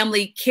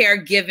family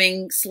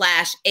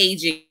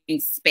caregiving/aging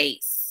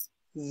space?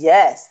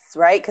 Yes,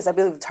 right. Because I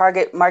believe the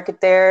target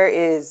market there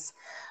is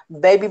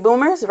baby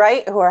boomers,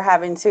 right? Who are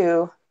having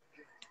to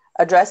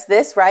address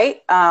this,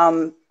 right?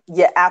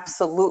 Yeah,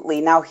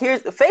 absolutely. Now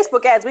here's the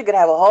Facebook ads. We could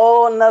have a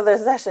whole nother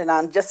session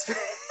on just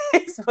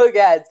Facebook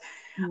ads.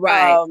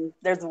 Right.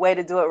 There's a way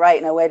to do it right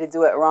and a way to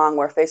do it wrong,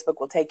 where Facebook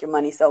will take your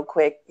money so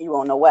quick you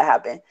won't know what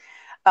happened.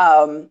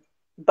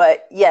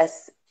 But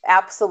yes,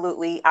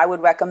 absolutely. I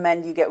would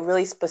recommend you get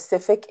really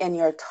specific in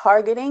your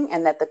targeting,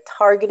 and that the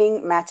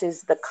targeting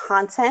matches the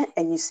content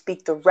and you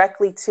speak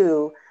directly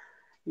to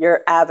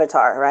your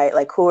avatar, right?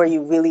 Like, who are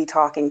you really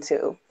talking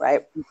to,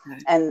 right?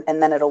 Okay.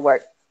 And then it'll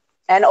work.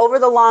 And over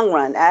the long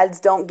run, ads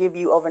don't give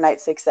you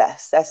overnight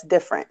success. That's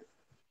different.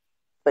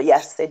 But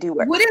yes, they do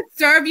work. Would it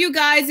serve you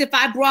guys if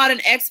I brought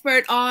an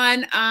expert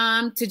on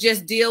to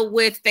just deal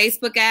with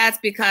Facebook ads?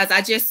 Because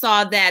I just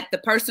saw that the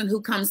person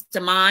who comes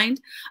to mind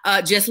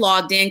just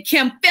logged in.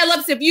 Kim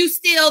Phillips, if you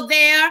still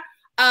there,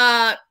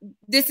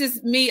 this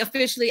is me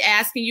officially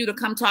asking you to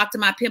come talk to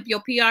my Pimp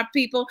Your PR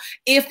people.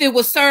 If it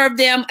will serve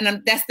them,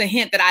 and that's the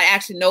hint that I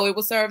actually know it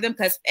will serve them,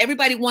 because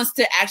everybody wants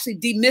to actually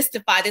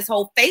demystify this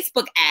whole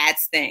Facebook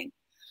ads thing.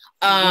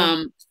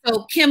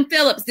 So Kim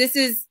Phillips, this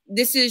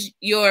is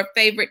your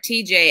favorite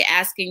TJ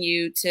asking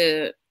you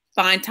to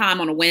find time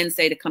on a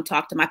Wednesday to come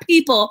talk to my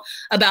people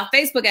about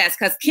Facebook ads,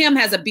 because Kim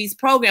has a beast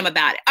program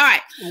about it. All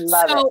right.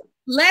 Love so it.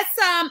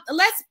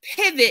 Let's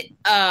pivot.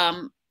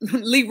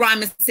 Lee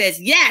Ryman says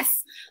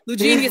yes.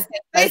 Lugenia says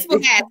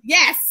Facebook ads.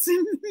 Yes.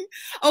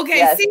 Okay.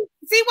 Yes.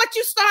 See what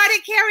you started,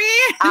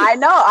 Kerianne? I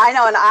know.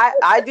 And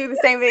I do the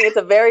same thing. It's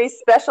a very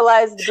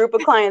specialized group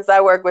of clients I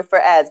work with for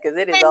ads, because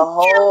it is a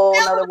whole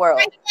other world.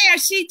 Right there.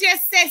 She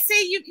just said,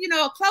 see, you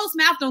know, a closed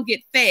mouth don't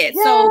get fed.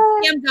 Yeah. So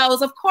Kim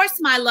goes, of course,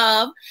 my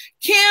love.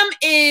 Kim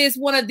is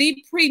one of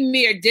the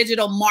premier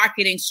digital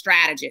marketing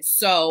strategists.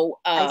 So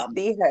I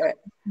see her.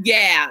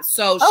 Yeah.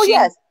 So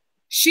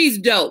she's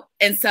dope.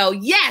 And so,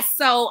 yes.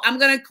 So I'm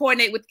going to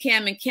coordinate with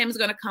Kim, and Kim's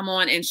going to come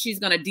on and she's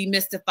going to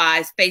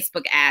demystify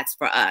Facebook ads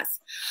for us.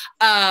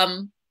 I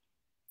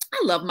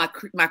love my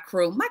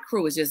crew. My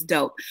crew is just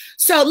dope.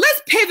 So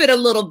let's pivot a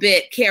little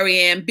bit,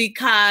 Kerianne,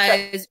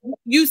 because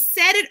you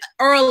said it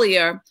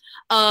earlier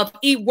of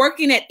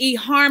working at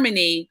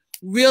eHarmony.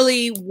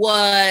 Really,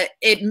 what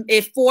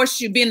it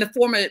forced you, being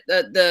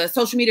the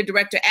social media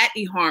director at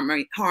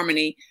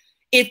eHarmony,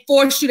 it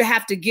forced you to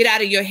have to get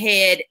out of your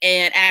head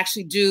and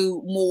actually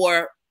do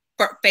more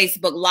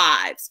Facebook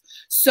Lives.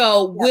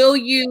 So will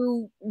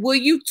you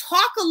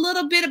talk a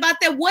little bit about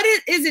that? What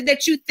is it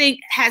that you think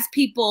has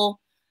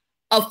people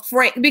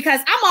afraid?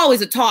 Because I'm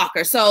always a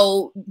talker,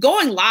 so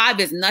going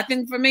live is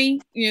nothing for me,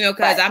 you know,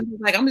 because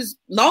I'm just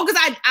long as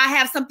I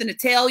have something to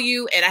tell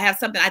you and I have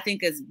something I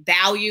think is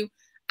value,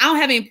 I don't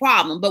have any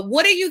problem. But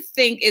what do you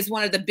think is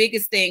one of the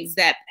biggest things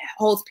that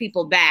holds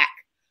people back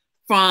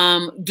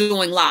from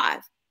doing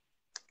live?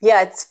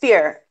 Yeah, it's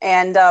fear.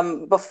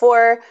 And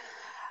before,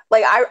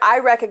 like I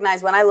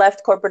recognize when I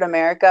left corporate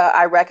America,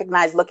 I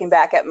recognized, looking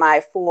back at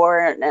my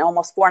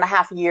almost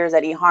 4.5 years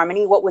at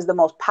eHarmony, what was the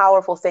most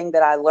powerful thing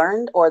that I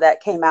learned or that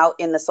came out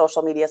in the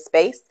social media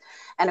space.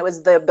 And it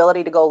was the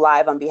ability to go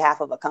live on behalf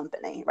of a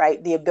company,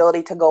 right? The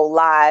ability to go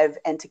live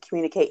and to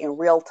communicate in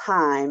real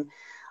time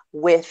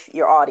with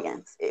your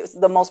audience. It was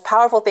the most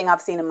powerful thing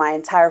I've seen in my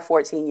entire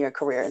 14-year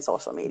career in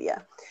social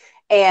media.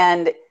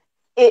 And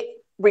it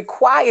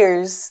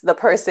requires the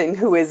person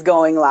who is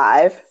going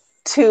live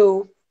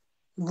to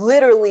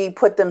literally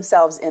put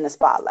themselves in a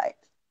spotlight.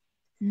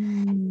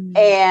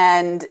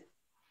 And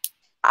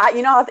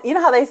you know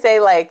how they say,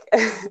 like,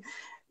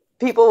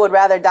 people would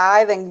rather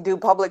die than do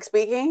public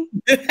speaking.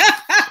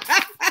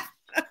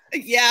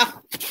 Yeah.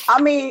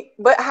 I mean,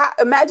 but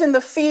imagine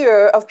the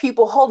fear of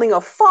people holding a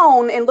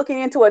phone and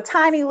looking into a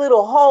tiny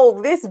little hole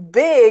this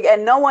big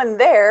and no one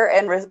there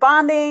and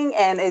responding.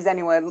 And is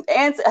anyone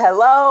answer?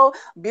 Hello,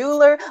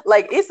 Bueller?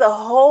 Like, it's a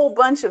whole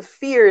bunch of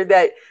fear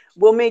that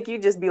will make you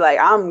just be like,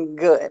 I'm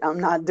good. I'm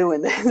not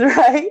doing this,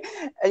 right?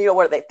 And, you know,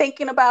 what are they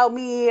thinking about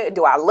me?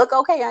 Do I look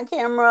okay on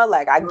camera?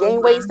 Like, I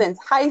gained weight since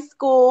high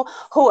school.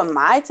 Who am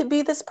I to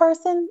be this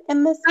person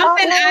in this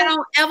Something spotlight? I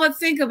don't ever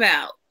think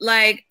about.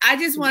 Like, I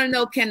just want to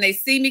know, can they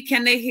see me?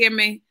 Can they hear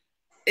me?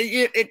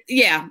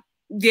 Yeah.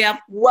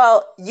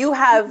 Well, you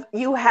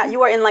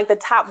are in like the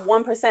top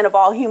 1% of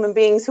all human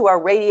beings who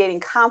are radiating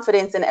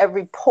confidence in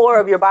every pore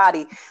of your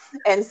body.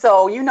 And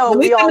so, you know,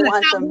 we all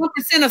want some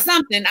 1% of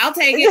something. I'll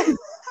take it.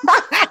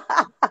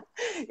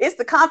 It's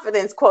the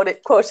confidence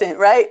quotient,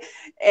 right?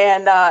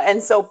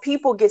 And so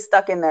people get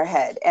stuck in their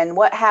head. And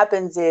what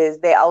happens is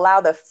they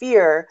allow the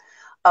fear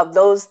of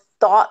those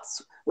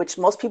thoughts, which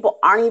most people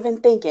aren't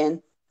even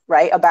thinking,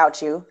 right,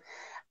 about you,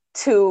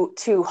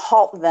 to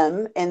halt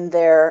them in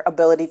their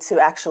ability to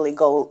actually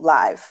go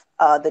live.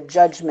 The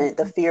judgment,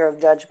 the fear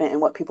of judgment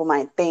and what people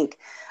might think.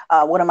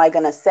 What am I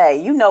going to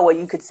say? You know what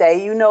you could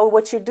say. You know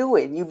what you're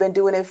doing. You've been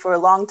doing it for a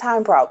long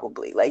time,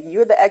 probably. Like,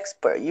 you're the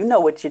expert. You know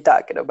what you're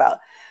talking about.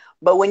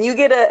 But when you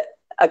get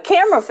a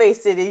camera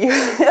faced at you,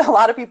 a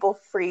lot of people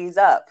freeze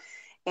up.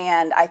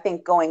 And I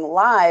think going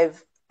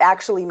live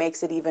actually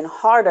makes it even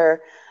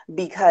harder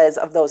because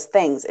of those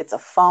things. It's a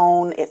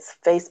phone, it's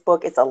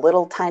Facebook, it's a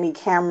little tiny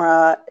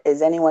camera.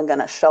 Is anyone going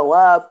to show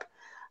up?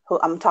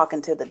 I'm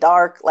talking to the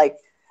dark. Like,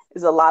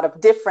 there's a lot of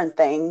different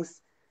things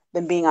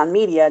than being on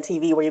media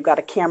TV where you've got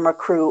a camera,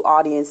 crew,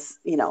 audience,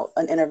 you know,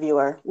 an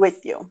interviewer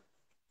with you.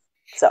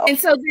 So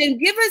then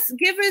give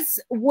us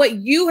what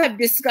you have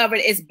discovered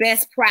is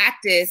best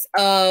practice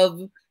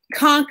of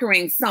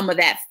conquering some of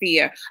that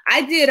fear.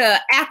 I did an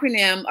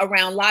acronym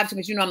around live stream,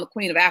 because you know I'm the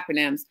queen of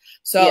acronyms.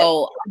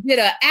 So I did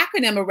an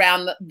acronym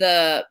around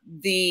the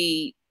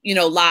you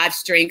know, live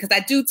stream, because I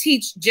do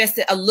teach just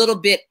a little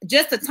bit,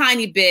 just a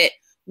tiny bit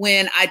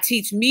when I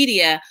teach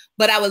media.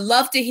 But I would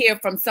love to hear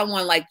from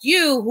someone like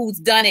you who's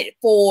done it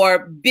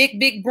for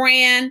big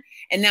brand,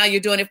 and now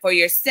you're doing it for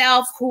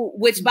yourself.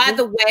 Which by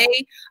the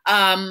way,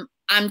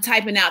 I'm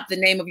typing out the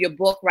name of your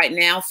book right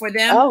now for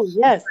them. Oh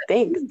yes,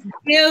 thanks.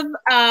 Give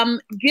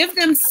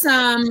them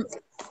some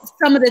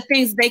of the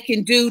things they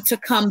can do to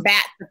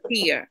combat the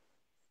fear.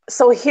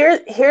 So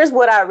here's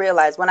what I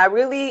realized when I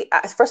really,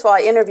 first of all,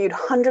 I interviewed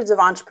hundreds of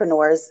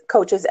entrepreneurs,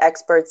 coaches,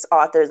 experts,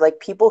 authors, like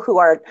people who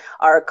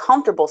are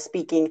comfortable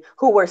speaking,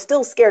 who were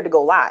still scared to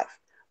go live,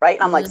 right?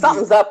 And I'm like,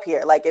 something's up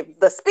here. Like if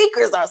the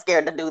speakers are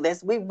scared to do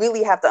this, we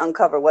really have to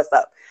uncover what's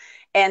up.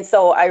 And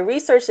so I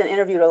researched and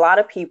interviewed a lot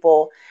of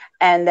people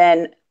and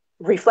then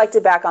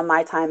reflected back on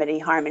my time at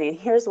eHarmony. And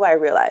here's what I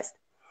realized.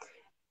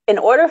 In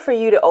order for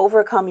you to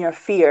overcome your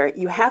fear,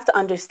 you have to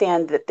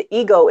understand that the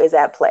ego is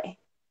at play.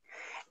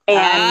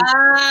 And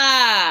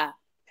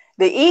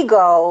the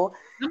ego.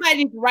 Somebody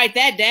needs to write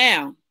that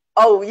down.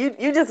 Oh,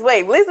 you just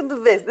wait. Listen to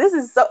this. This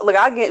is so, look,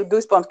 I'll get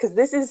goosebumps because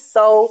this is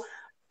so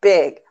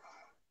big.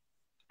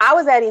 I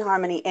was at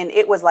eHarmony and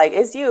it was like,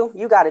 it's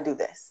you got to do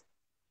this.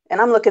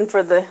 And I'm looking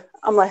for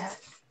I'm like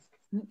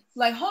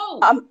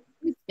who?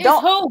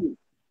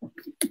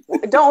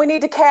 Don't we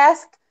need to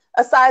cast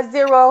a size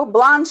 0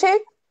 blonde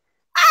chick?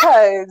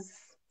 Because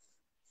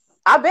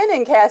I've been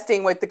in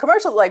casting with the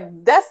commercial, like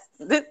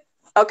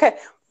okay.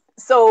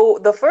 So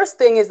the first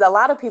thing is a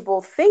lot of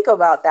people think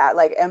about that.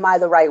 Like, am I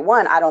the right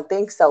one? I don't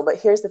think so. But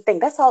here's the thing.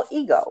 That's all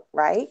ego,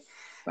 right?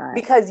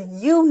 Because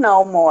you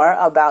know more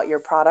about your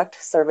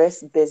product,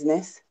 service,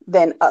 business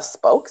than a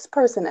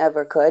spokesperson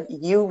ever could.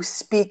 You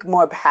speak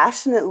more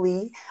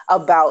passionately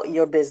about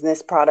your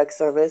business, product,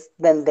 service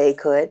than they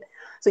could.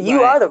 So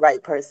you are the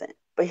right person.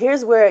 But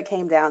here's where it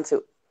came down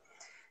to.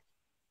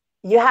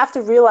 You have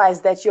to realize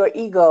that your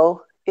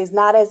ego is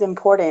not as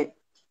important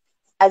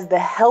as the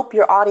help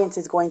your audience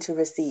is going to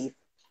receive.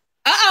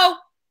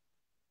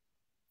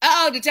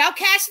 Did y'all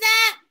catch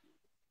that?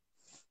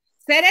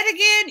 Say that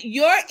again.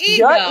 Your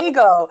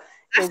ego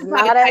is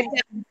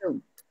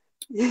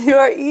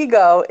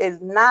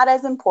not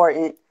as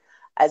important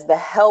as the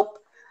help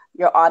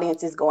your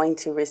audience is going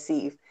to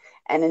receive.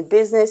 And in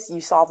business, you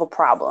solve a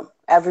problem.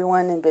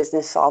 Everyone in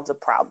business solves a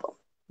problem,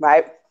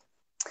 right?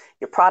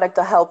 Your product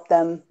will help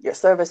them. Your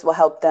service will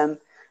help them.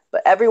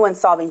 But everyone's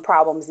solving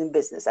problems in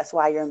business. That's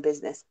why you're in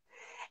business.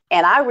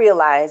 And I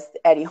realized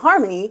at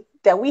eHarmony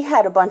that we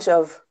had a bunch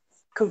of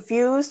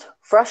confused,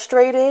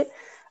 frustrated,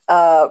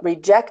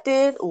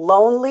 rejected,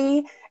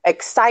 lonely,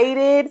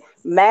 excited,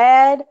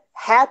 mad,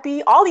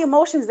 happy, all the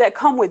emotions that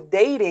come with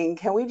dating.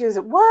 Can we just,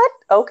 what?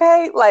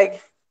 Okay.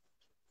 Like,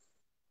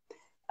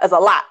 that's a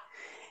lot.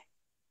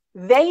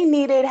 They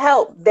needed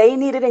help. They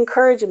needed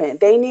encouragement.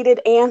 They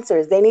needed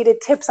answers. They needed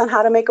tips on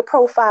how to make a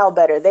profile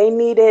better. They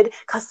needed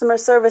customer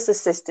service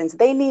assistance.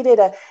 They needed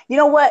you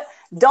know what?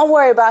 Don't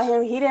worry about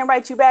him. He didn't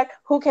write you back.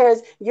 Who cares?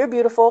 You're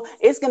beautiful.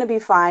 It's going to be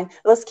fine.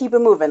 Let's keep it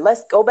moving.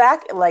 Let's go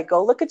back and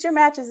go look at your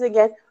matches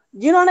again.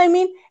 You know what I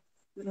mean?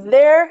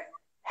 Their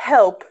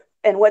help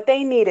and what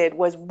they needed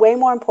was way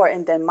more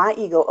important than my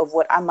ego of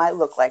what I might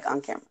look like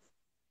on camera.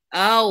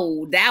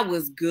 Oh, that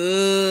was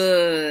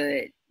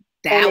good.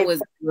 That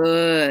was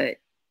good.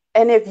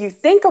 And if you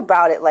think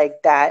about it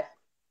like that,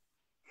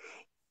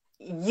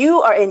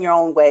 you are in your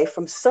own way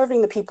from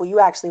serving the people you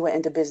actually went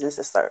into business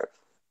to serve.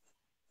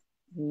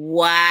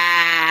 Wow.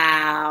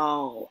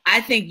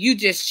 I think you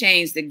just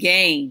changed the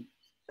game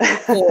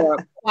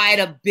for quite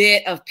a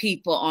bit of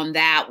people on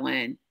that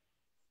one.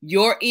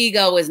 Your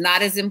ego is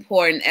not as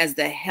important as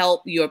the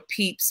help your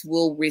peeps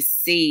will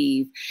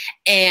receive.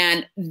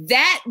 And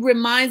that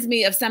reminds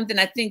me of something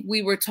I think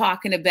we were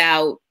talking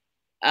about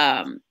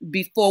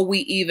before we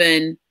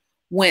even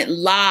went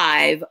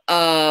live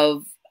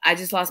of, I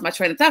just lost my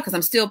train of thought because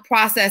I'm still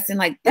processing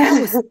that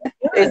was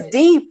it's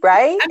deep,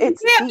 right? Deep.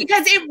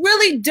 Because it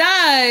really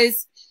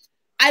does.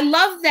 I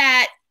love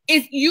that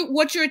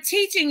what you're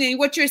teaching and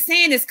what you're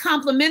saying is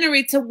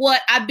complementary to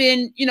what I've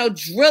been,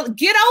 drill.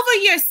 Get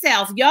over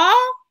yourself, y'all.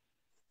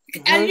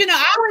 And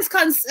I always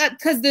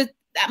because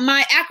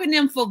my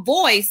acronym for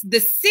voice, the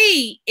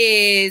C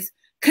is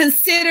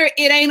consider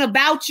it ain't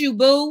about you,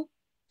 boo.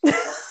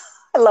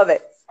 I love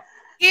it.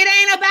 It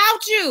ain't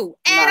about you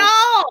at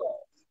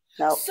all.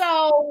 No.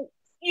 So,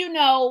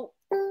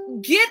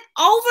 get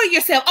over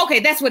yourself.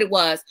 Okay, that's what it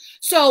was.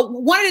 So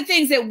one of the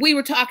things that we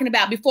were talking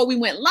about before we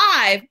went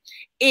live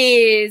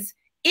is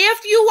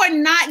if you are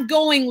not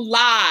going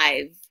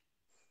live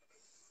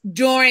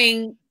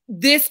during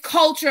this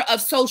culture of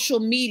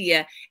social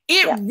media,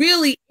 it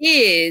really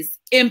is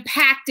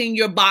impacting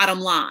your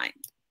bottom line.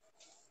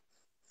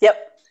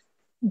 Yep.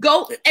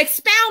 Go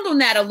expound on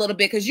that a little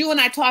bit because you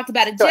and I talked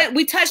about it. Sure.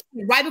 We touched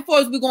it right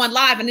before we were going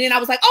live, and then I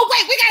was like, "Oh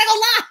wait, we gotta go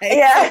live."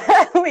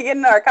 Yeah, we get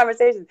into our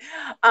conversation.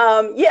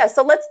 So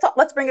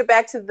let's bring it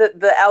back to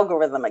the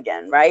algorithm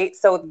again, right?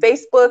 So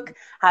Facebook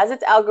has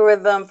its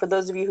algorithm. For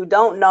those of you who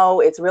don't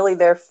know, it's really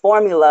their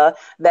formula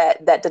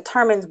that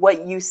determines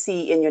what you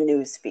see in your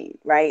news feed,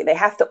 right? They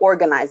have to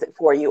organize it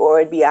for you, or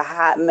it'd be a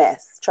hot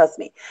mess. Trust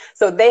me.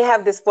 So they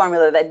have this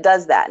formula that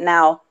does that.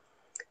 Now,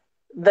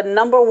 the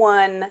number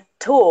one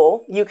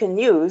tool you can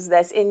use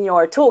that's in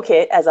your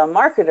toolkit as a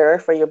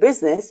marketer for your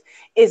business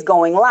is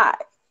going live.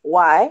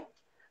 Why?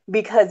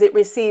 Because it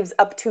receives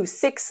up to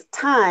 6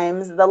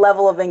 times the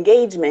level of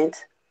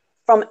engagement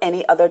from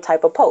any other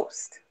type of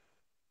post.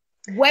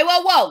 Wait,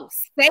 whoa.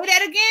 Say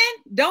that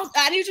again.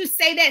 I need you to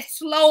say that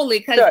slowly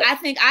because sure. I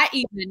think I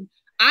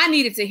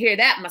needed to hear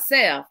that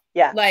myself.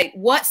 Yeah. Like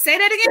what? Say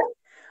that again.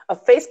 A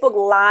Facebook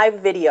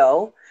Live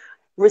video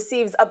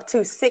receives up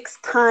to 6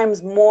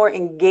 times more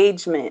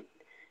engagement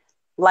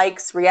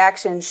likes,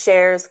 reactions,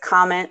 shares,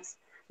 comments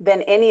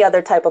than any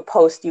other type of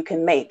post you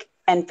can make.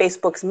 And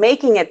Facebook's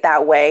making it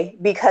that way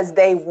because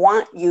they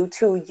want you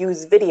to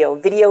use video.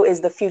 Video is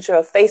the future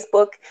of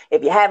Facebook.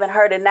 If you haven't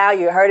heard it now,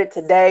 you heard it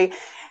today.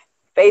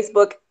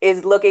 Facebook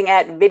is looking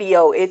at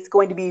video. It's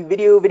going to be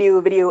video, video,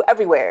 video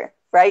everywhere,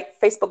 right?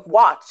 Facebook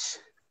Watch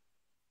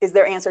is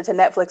their answer to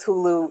Netflix,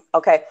 Hulu.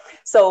 Okay.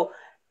 So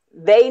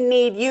they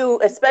need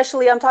you,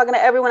 especially I'm talking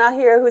to everyone out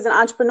here who's an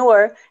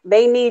entrepreneur.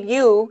 They need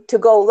you to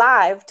go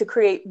live to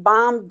create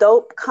bomb,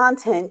 dope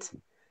content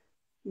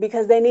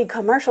because they need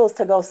commercials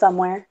to go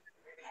somewhere.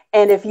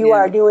 And if you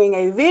are doing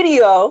a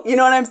video, you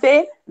know what I'm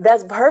saying?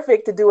 That's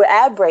perfect to do an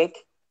ad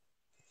break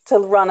to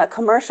run a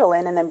commercial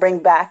in and then bring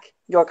back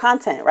your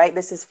content, right?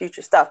 This is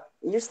future stuff.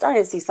 You're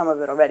starting to see some of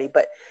it already,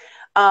 but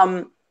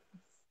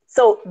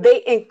so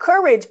they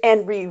encourage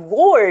and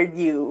reward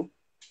you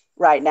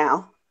right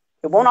now.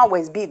 It won't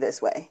always be this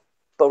way,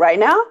 but right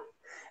now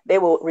they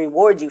will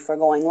reward you for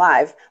going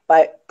live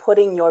by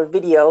putting your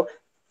video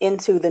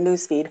into the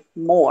newsfeed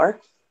more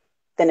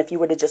than if you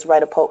were to just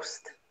write a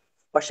post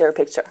or share a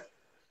picture.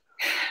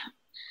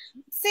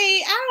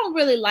 See, I don't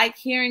really like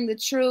hearing the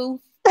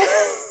truth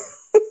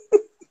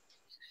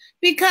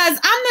because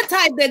I'm the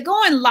type that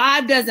going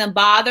live doesn't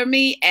bother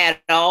me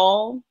at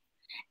all.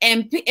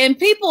 And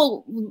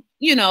people,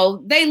 you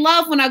know, they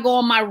love when I go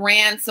on my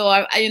rants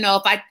or, you know,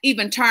 if I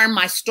even turn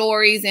my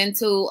stories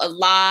into a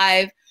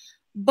live.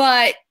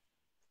 But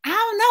I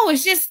don't know.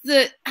 It's just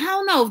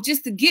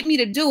just to get me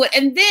to do it.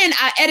 And then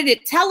I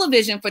edited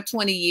television for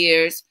 20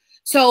 years.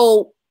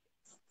 So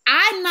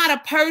I'm not a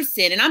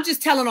person, and I'm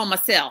just telling on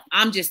myself.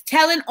 I'm just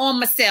telling on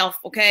myself,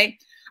 okay?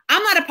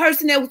 I'm not a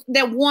person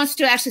that wants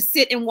to actually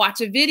sit and watch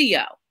a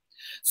video.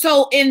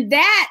 So in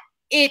that,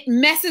 it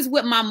messes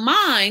with my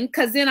mind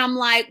because then I'm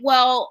like,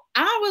 well,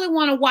 I don't really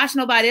want to watch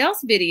nobody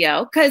else's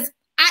video because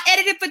I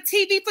edited for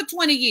TV for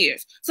 20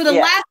 years. So the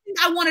last thing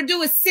I want to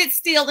do is sit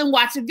still and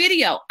watch a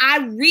video. I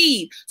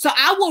read. So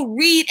I will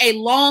read a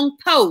long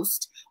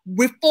post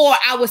before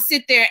I would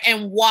sit there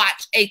and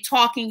watch a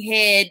talking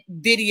head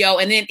video.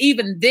 And then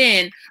even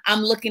then I'm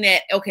looking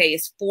at, okay,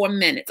 it's 4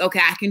 minutes. Okay,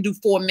 I can do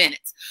 4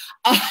 minutes.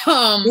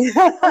 So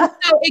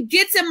it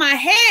gets in my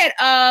head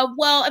of,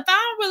 well, if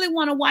I don't really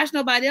want to watch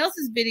nobody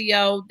else's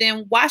video,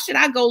 then why should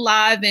I go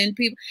live? And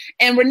people,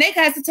 and Renee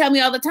has to tell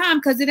me all the time,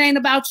 because it ain't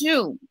about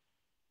you.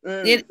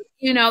 It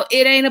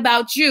ain't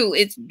about you.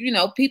 It's,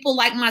 people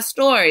like my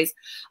stories.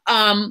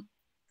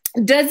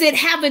 Does it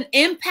have an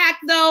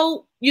impact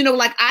though?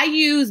 Like I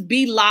use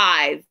Be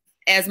Live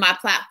as my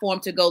platform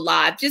to go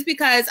live just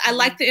because I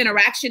like the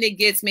interaction it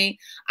gets me.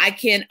 I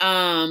can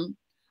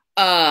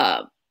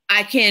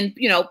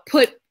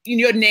put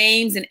your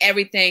names and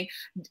everything.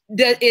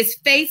 Is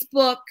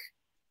Facebook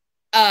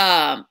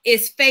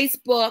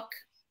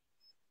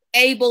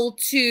able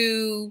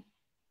to,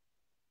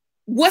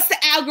 what's the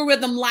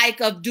algorithm like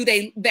of,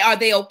 are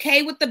they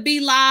okay with the Be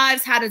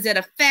Lives? How does it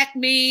affect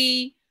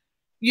me?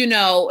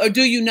 Or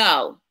do you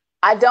know?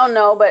 I don't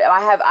know, but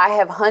I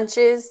have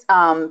hunches.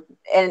 And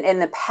in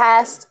the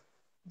past,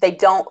 they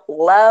don't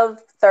love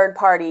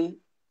third-party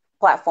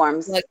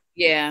platforms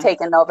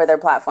taking over their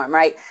platform,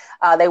 right?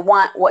 They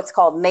want what's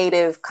called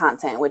native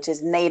content, which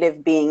is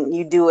native being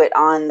you do it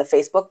on the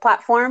Facebook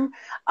platform.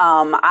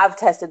 I've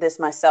tested this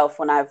myself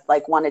when I've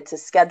wanted to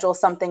schedule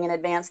something in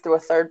advance through a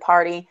third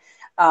party,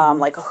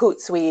 like a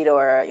Hootsuite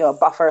or a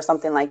Buffer or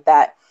something like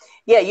that.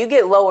 Yeah, you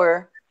get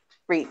lower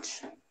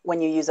reach when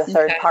you use a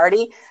third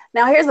party.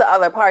 Now, here's the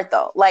other part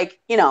though.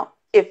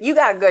 If you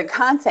got good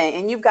content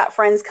and you've got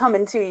friends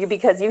coming to you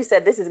because you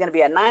said this is going to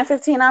be at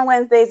 9:15 on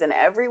Wednesdays and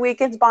every week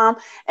it's bomb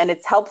and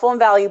it's helpful and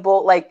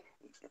valuable,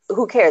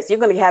 who cares? You're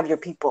going to have your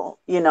people,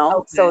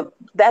 Okay. So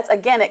that's,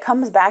 again, it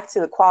comes back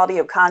to the quality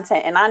of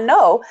content. And I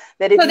know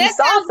that if you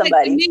saw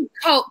somebody, like me,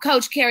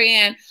 Coach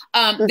Kerianne,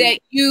 that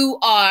you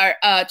are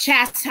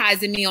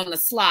chastising me on the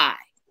slide.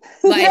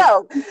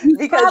 No,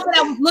 because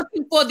I was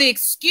looking for the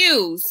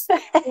excuse,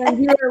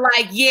 and you were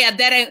like, "Yeah,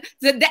 that's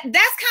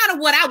kind of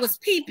what I was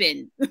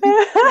peeping."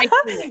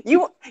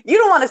 You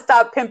don't want to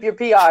stop Pimp your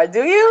PR,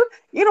 do you?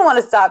 You don't want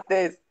to stop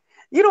this.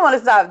 You don't want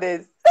to stop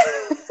this.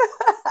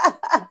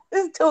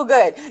 This is too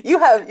good. You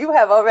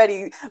have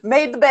already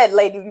made the bed,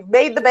 lady. You've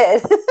made the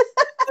bed.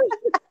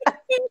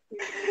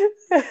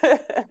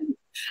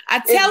 I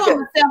tell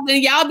myself that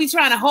y'all be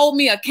trying to hold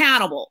me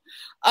accountable.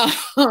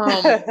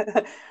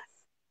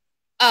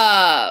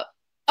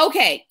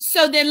 Okay,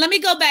 so then let me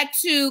go back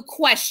to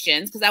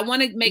questions because I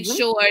want to make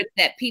sure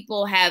that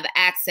people have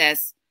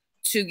access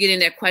to getting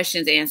their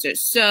questions answered.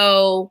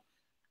 So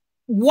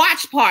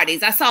watch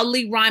parties. I saw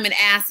Lee Ryman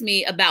ask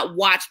me about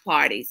watch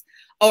parties,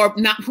 or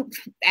not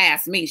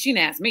ask me. She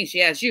didn't ask me.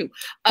 She asked you.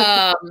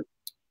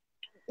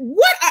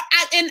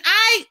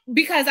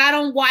 Because I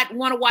don't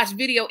want to watch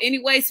video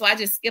anyway, so I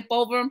just skip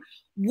over them.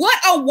 What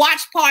are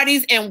watch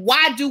parties and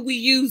why do we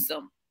use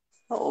them?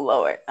 Oh,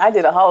 Lord. I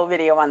did a whole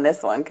video on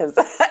this one because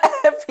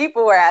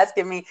people were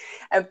asking me,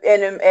 and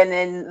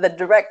in the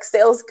direct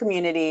sales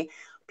community,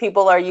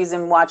 people are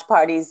using watch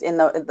parties in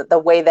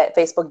the way that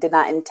Facebook did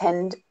not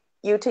intend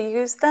you to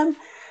use them.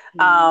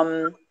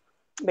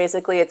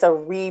 Basically, it's a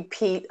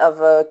repeat of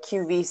a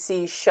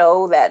QVC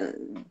show that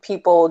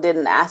people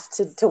didn't ask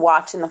to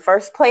watch in the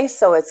first place.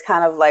 So it's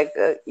kind of like,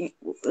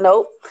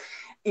 nope,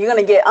 you're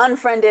going to get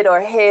unfriended or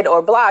hid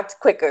or blocked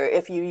quicker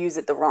if you use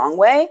it the wrong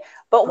way.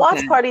 But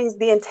watch parties,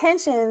 the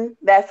intention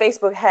that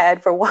Facebook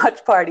had for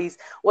watch parties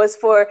was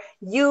for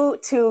you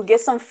to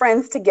get some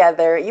friends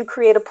together. You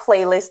create a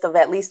playlist of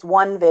at least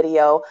one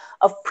video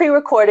of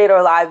pre-recorded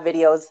or live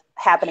videos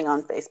happening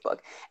on Facebook.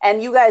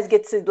 And you guys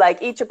get to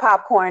like eat your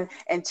popcorn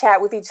and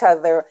chat with each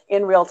other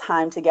in real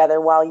time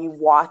together while you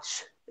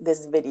watch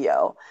this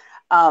video.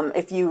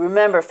 If you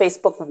remember,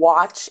 Facebook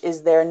Watch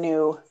is their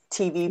new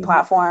TV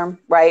platform,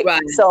 right?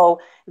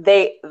 So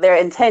their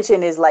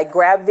intention is like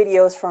grab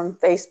videos from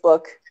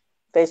Facebook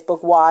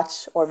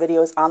Watch or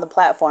videos on the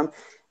platform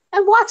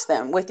and watch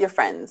them with your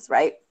friends,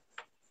 right?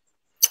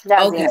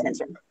 That was the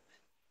intention.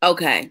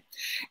 Okay.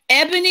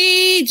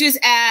 Ebony just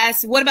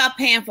asked, what about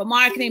paying for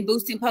marketing,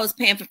 boosting posts,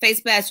 paying for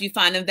Facebook ads? You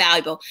find them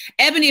valuable?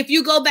 Ebony, if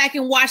you go back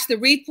and watch the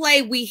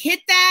replay, we hit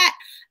that.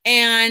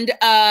 And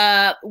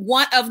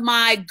one of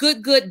my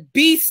good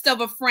beast of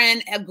a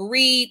friend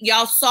agreed.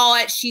 Y'all saw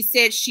it. She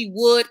said she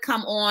would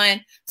come on.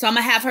 So I'm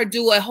going to have her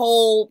do a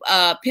whole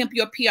Pimp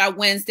Your PR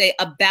Wednesday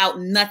about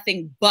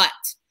nothing but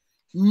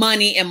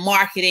money and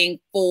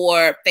marketing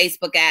for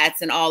Facebook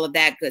ads and all of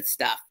that good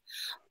stuff.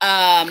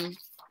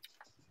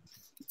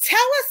 Tell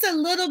us a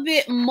little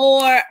bit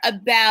more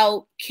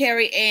about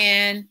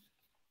Kerianne.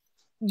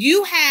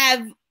 You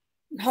have,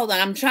 hold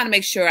on, I'm trying to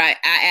make sure I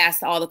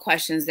asked all the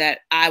questions that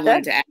I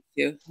wanted to ask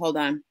you. Hold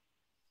on.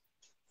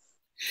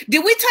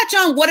 Did we touch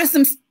on what are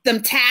some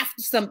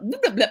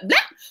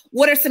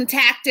what are some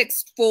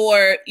tactics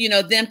for, you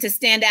know, them to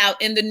stand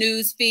out in the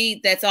news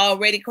feed that's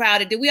already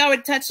crowded? Did we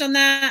already touch on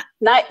that?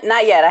 Not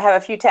yet. I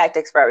have a few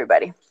tactics for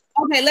everybody.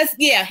 Okay, hit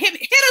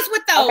us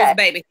with those,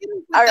 baby. Hit us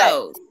with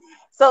those.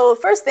 So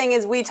first thing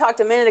is we talked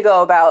a minute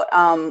ago about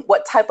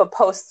what type of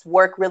posts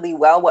work really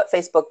well, what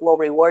Facebook will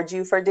reward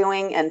you for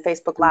doing, and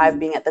Facebook Live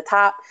being at the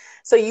top.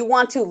 So you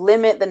want to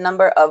limit the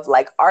number of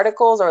like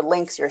articles or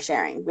links you're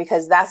sharing,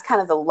 because that's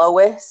kind of the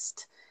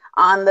lowest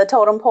on the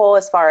totem pole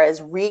as far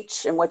as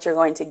reach and what you're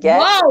going to get.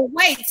 Whoa,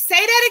 wait, say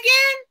that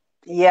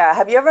again? Yeah.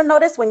 Have you ever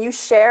noticed when you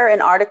share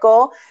an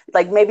article,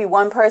 like maybe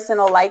one person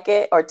will like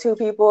it or two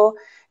people,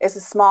 it's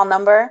a small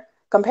number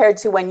compared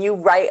to when you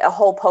write a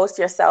whole post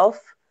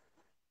yourself?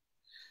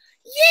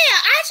 Yeah,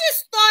 I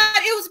just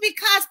thought it was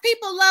because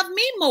people love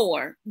me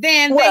more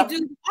than they do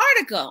the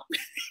article.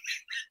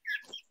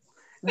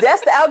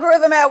 That's the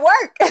algorithm at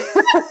work.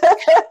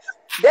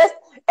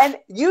 And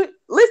you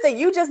listen,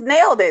 you just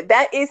nailed it.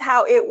 That is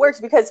how it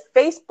works, because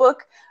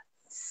Facebook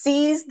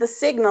sees the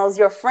signals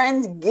your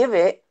friends give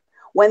it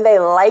when they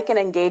like and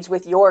engage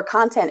with your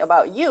content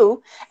about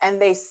you,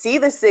 and they see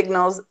the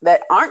signals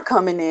that aren't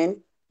coming in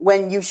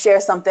when you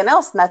share something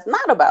else that's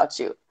not about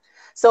you.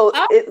 So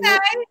it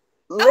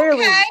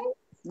literally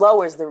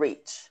lowers the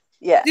reach.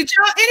 Yeah. Did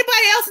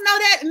anybody else know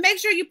that? Make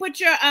sure you put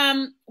your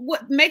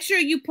make sure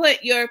you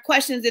put your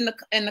questions in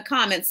the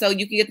comments so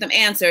you can get them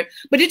answered.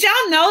 But did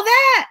y'all know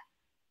that?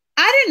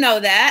 I didn't know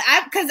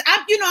that. Because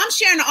I'm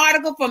sharing an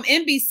article from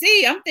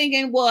NBC. I'm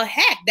thinking, well,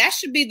 heck, that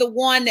should be the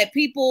one that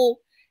people.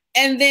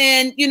 And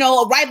then,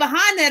 right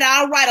behind that,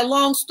 I'll write a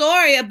long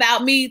story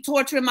about me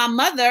torturing my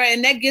mother,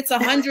 and that gets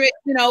 100,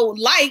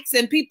 likes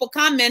and people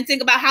commenting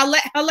about how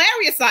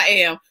hilarious I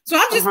am. So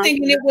I'm just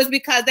thinking it was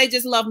because they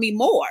just love me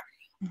more,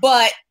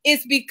 but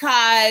it's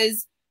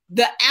because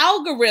the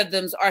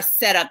algorithms are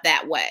set up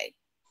that way.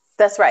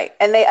 That's right.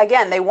 And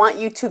they want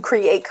you to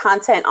create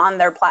content on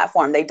their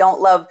platform. They don't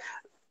love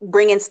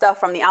bringing stuff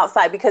from the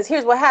outside, because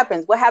here's what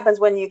happens. What happens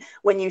when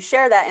you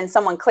share that and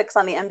someone clicks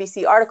on the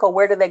NBC article?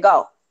 Where do they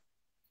go?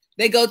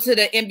 They go to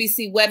the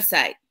NBC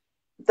website.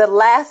 The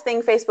last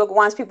thing Facebook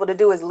wants people to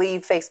do is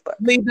leave Facebook.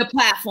 Leave the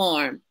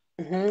platform.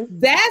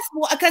 That's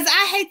because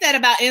I hate that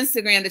about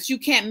Instagram, that you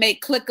can't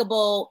make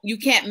clickable, you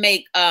can't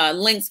make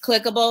links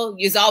clickable.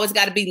 You've always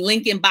got to be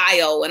link in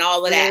bio and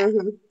all of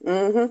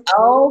that.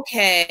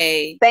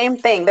 Okay. Same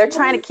thing. They're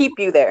trying to keep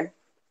you there.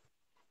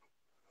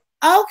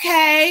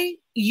 Okay.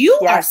 You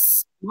are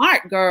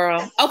smart,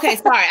 girl. Okay,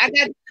 sorry.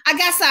 I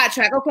got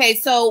sidetracked. Okay,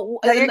 so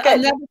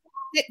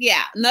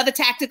another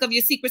tactic of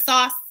your secret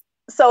sauce.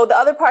 So the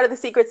other part of the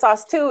secret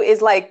sauce too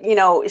is like,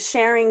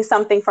 sharing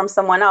something from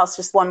someone else.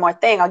 Just one more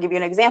thing. I'll give you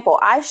an example.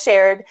 I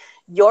shared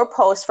your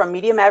post from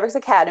Media Mavericks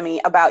Academy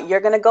about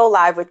you're going to go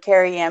live with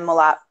Kerianne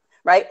Mellott,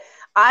 right?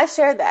 I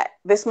shared that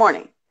this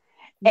morning.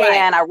 Right.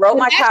 And I wrote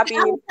my copy.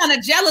 I'm kind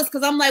of jealous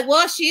because I'm like,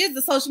 well, she is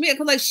the social media,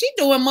 because like she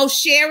doing most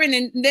sharing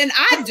than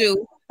I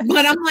do.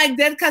 But I'm like,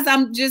 that's because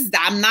I'm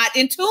not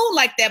in tune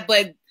like that.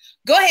 But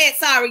go ahead.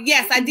 Sorry.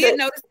 Yes, I did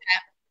notice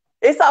that.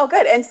 It's all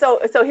good. And so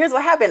here's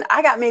what happened.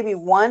 I got maybe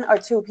one or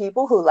two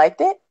people who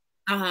liked it.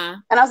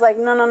 And I was like,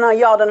 no,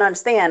 y'all don't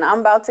understand.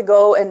 I'm about to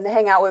go and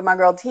hang out with my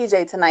girl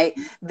TJ tonight.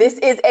 This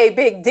is a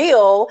big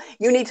deal.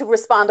 You need to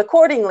respond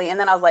accordingly. And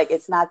then I was like,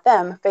 it's not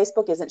them.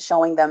 Facebook isn't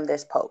showing them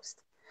this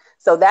post.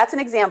 So that's an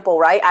example,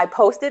 right? I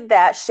posted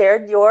that,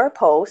 shared your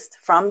post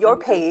from your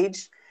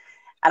page.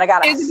 And I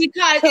got Is it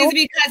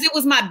because it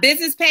was my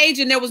business page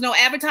and there was no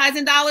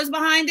advertising dollars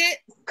behind it?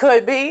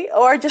 Could be,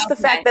 or just the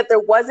fact that there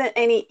wasn't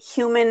any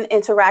human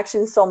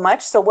interaction so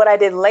much. So what I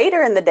did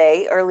later in the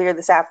day, earlier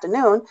this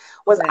afternoon,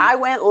 was I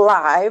went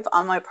live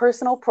on my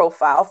personal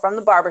profile from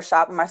the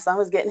barbershop, and my son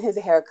was getting his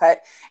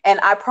haircut, and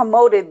I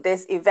promoted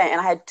this event, and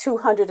I had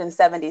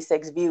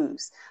 276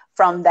 views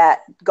from that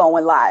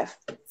going live.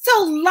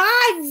 So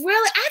live,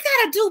 really? I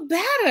gotta do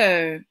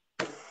better.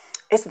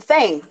 It's a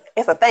thing.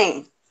 It's a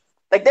thing.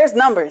 Like, there's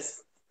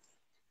numbers.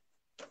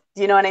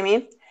 Do you know what I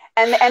mean?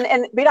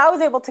 But I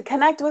was able to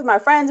connect with my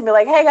friends and be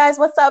like, hey guys,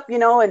 what's up? You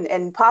know,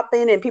 and pop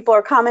in, and people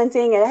are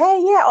commenting, and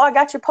hey, yeah, oh, I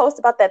got your post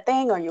about that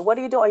thing, or what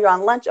are you doing? You're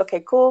on lunch.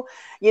 Okay, cool.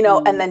 You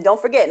know, and then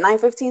don't forget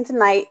 9:15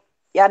 tonight,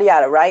 yada,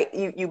 yada, right?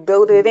 You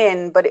build it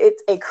in, but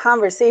it's a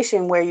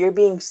conversation where you're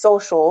being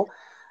social.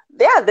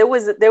 Yeah, there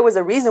was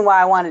a reason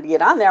why I wanted to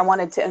get on there. I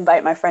wanted to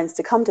invite my friends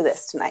to come to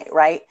this tonight,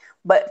 right?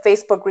 But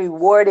Facebook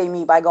rewarded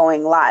me by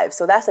going live.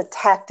 So that's a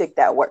tactic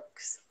that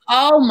works.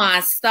 Oh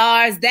my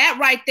stars. That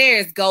right there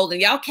is golden.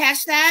 Y'all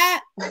catch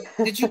that?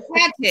 Did you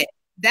catch it?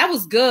 That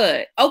was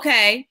good.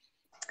 Okay.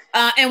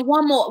 And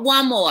one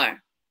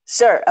more.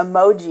 Sure.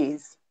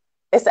 Emojis.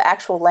 It's the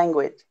actual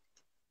language.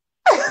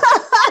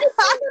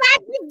 I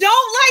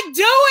don't like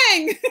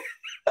doing.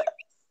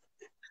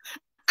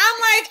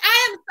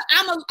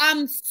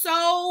 I'm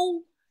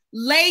so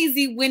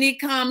lazy when it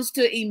comes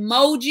to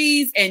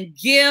emojis and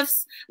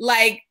GIFs.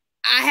 Like,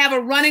 I have a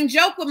running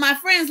joke with my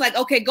friends, like,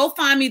 okay, go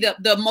find me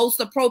the most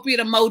appropriate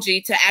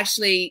emoji to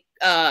actually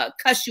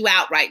cuss you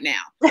out right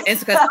now. And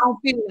it's because I don't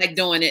feel like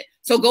doing it.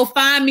 So go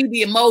find me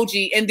the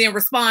emoji and then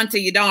respond to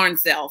your darn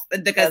self.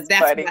 Because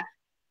that's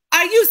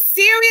are you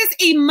serious?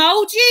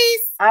 Emojis?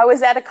 I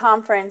was at a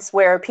conference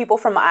where people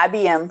from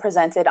IBM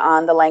presented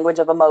on the language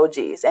of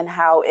emojis and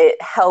how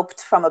it helped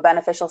from a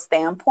beneficial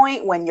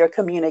standpoint when you're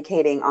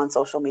communicating on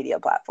social media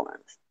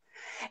platforms.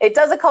 It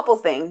does a couple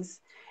things.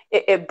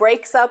 It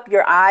breaks up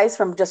your eyes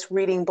from just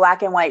reading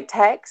black and white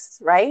text,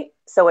 right?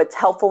 So it's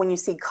helpful when you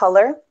see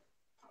color.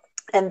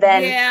 And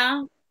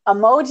then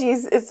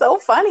emojis is so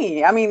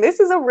funny. I mean, this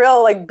is a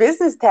real like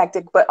business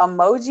tactic, but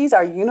emojis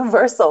are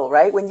universal,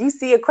 right? When you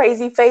see a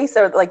crazy face,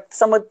 or like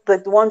someone,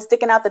 the one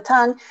sticking out the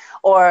tongue,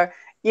 or,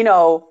 you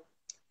know,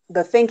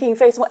 the thinking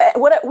face,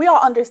 we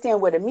all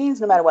understand what it means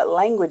no matter what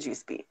language you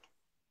speak,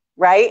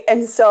 right?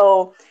 And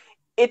so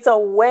it's a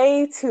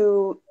way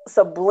to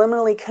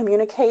subliminally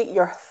communicate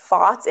your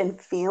thoughts and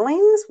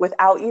feelings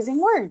without using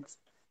words.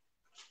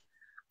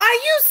 Are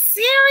you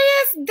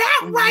serious?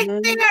 That right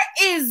there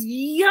is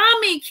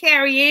yummy,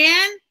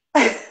 Kerianne.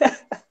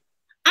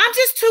 I'm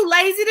just too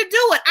lazy to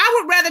do it. I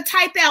would rather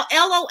type out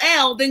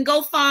LOL than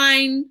go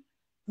find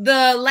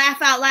the laugh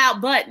out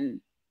loud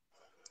button.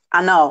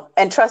 I know.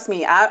 And trust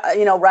me,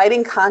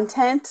 writing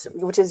content,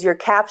 which is your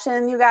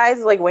caption, you guys,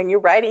 like when you're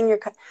writing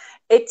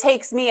it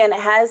takes me, and it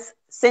has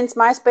since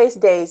MySpace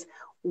days,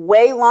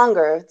 way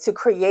longer to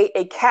create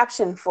a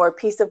caption for a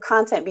piece of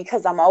content,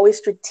 because I'm always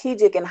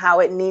strategic in how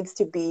it needs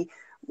to be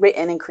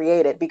written and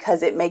created,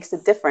 because it makes a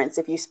difference.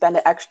 If you spend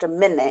an extra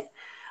minute,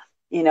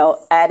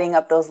 adding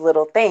up those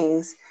little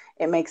things,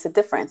 it makes a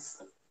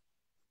difference.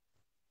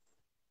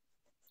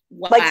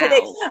 Wow. Like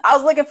today, I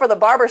was looking for the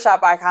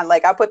barbershop icon.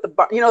 Like I put the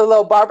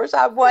little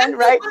barbershop one,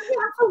 right?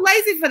 I'm so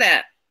lazy for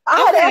that. I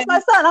had to ask my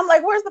son. I'm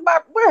like, where's the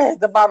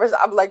barbershop?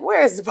 I'm like,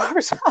 where is the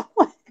barbershop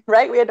one?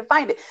 Right? We had to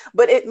find it.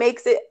 But it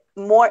makes it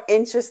more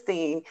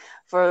interesting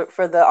for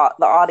the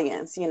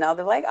audience.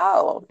 They're like,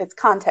 oh, it's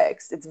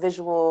context. It's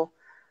visual,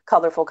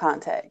 colorful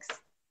context.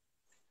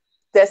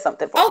 There's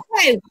something for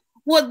okay.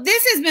 Well,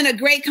 this has been a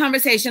great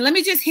conversation. Let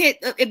me just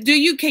hit. Can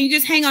you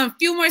just hang on a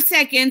few more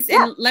seconds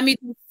and let me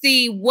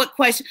see what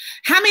question?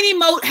 How many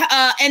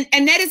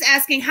and Ned is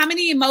asking, how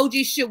many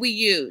emojis should we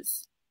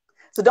use?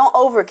 So don't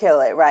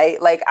overkill it, right?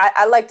 Like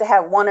I like to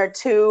have one or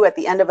two at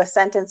the end of a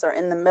sentence or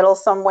in the middle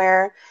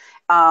somewhere,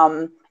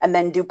 and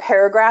then do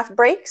paragraph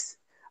breaks,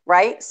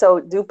 right?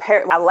 So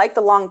I like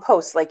the long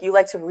posts. Like you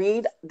like to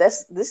read.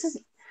 This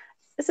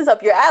is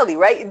up your alley,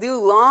 right? Do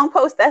long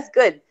posts. That's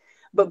good.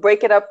 But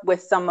break it up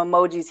with some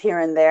emojis here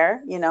and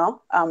there,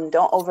 don't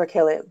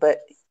overkill it, but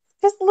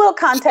just a little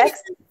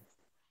context.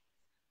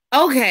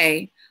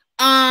 Okay.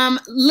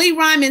 Lee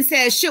Ryman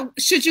says,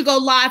 should you go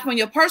live on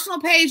your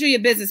personal page or your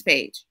business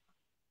page?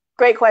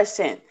 Great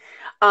question.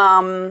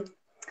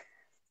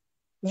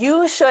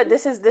 You should,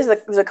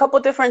 there's a couple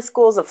different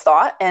schools of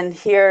thought. And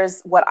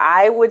here's what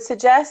I would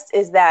suggest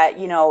is that,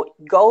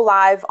 go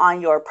live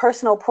on your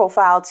personal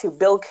profile to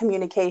build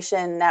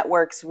communication,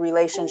 networks,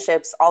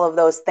 relationships, all of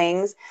those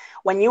things.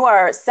 When you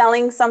are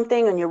selling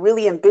something and you're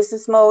really in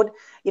business mode,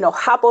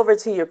 hop over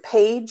to your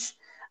page.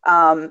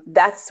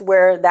 That's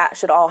where that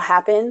should all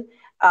happen.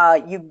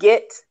 You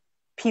get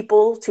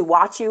people to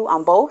watch you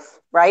on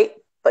both, right?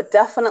 But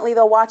definitely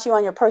they'll watch you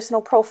on your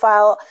personal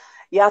profile.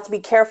 You have to be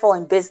careful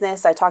in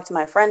business. I talked to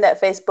my friend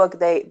at Facebook.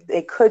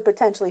 They could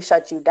potentially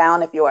shut you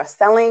down if you are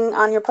selling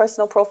on your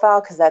personal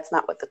profile, because that's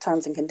not what the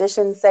terms and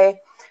conditions say.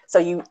 So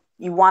you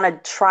you want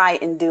to try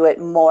and do it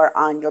more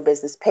on your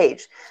business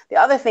page. The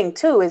other thing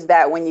too is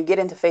that when you get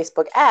into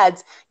Facebook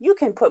ads, you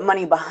can put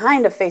money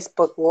behind a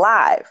Facebook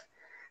Live.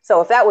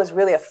 So if that was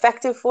really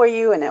effective for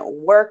you and it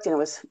worked and it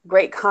was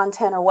great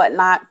content or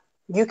whatnot,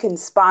 you can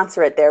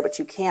sponsor it there, but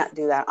you can't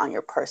do that on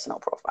your personal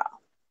profile.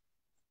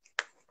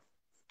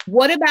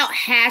 What about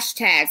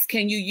hashtags?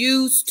 Can you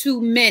use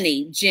too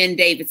many? Jen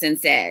Davidson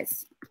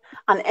says.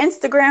 On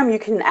Instagram, you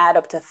can add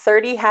up to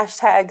 30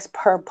 hashtags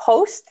per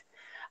post.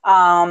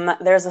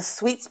 There's a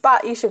sweet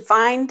spot you should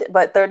find,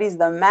 but 30 is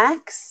the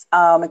max.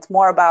 It's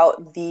more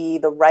about the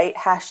right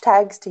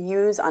hashtags to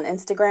use on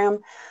Instagram.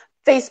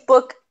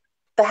 Facebook,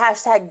 the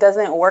hashtag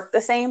doesn't work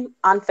the same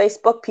on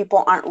Facebook.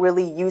 People aren't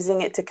really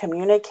using it to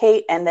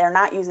communicate, and they're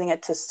not using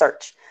it to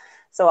search.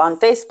 So on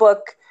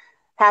Facebook,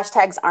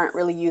 hashtags aren't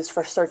really used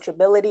for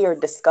searchability or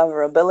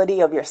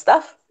discoverability of your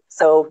stuff.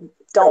 So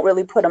don't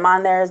really put them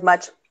on there as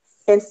much.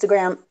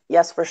 Instagram,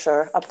 yes, for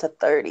sure, up to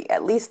 30,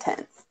 at least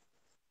 10.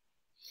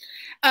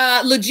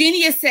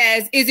 Legenia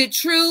says, is it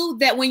true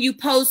that when you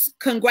post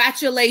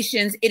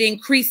congratulations, it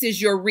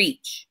increases your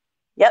reach?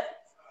 Yep.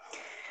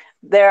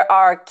 There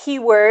are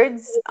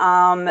keywords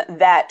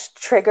that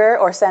trigger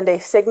or send a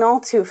signal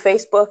to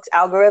Facebook's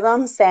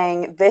algorithm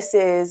saying this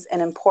is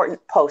an important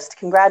post.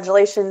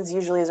 Congratulations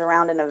usually is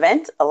around an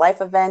event, a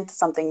life event,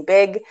 something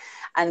big.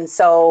 And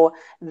so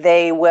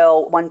they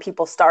will, when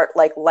people start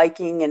like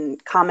liking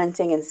and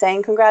commenting and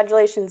saying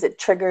congratulations, it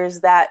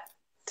triggers that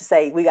to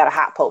say we got a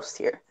hot post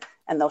here,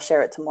 and they'll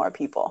share it to more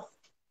people.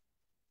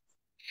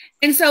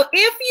 And so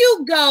if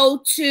you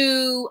go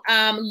to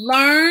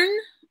learn,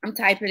 I'm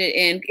typing it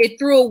in. It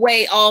threw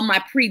away all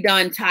my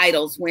pre-done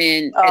titles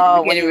when at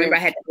the beginning. Remember, I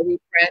had to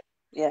refresh.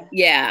 Yeah.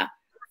 Yeah.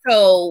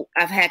 So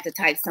I've had to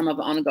type some of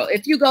it on the go.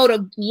 If you go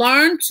to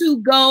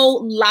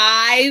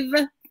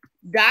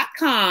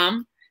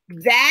learntogolive.com,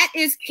 that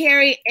is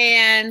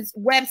Kerianne's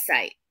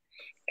website.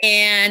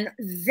 And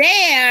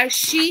there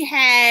she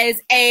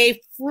has a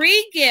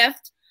free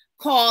gift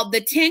called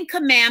the 10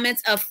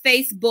 Commandments of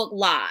Facebook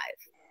Live.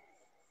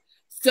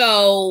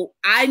 So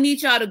I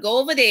need y'all to go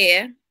over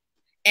there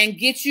and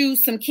get you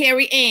some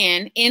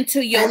Kerianne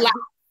into your life.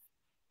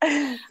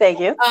 Thank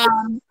you.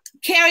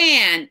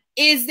 Kerianne,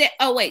 is there,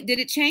 oh wait, did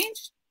it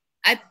change?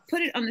 I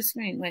put it on the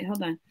screen. Wait,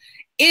 hold on.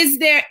 Is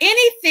there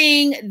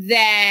anything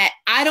that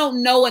I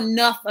don't know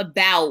enough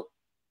about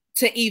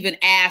to even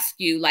ask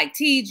you? Like,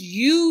 Tej,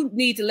 you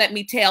need to let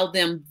me tell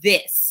them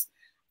this.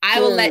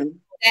 I will let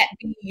that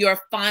be your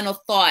final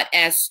thought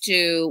as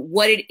to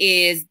what it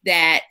is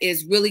that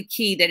is really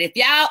key. That if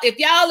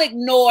y'all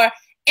ignore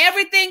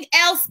everything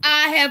else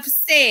I have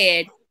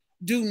said,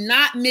 do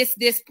not miss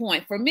this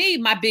point. For me,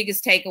 my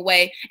biggest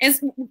takeaway, and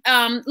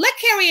let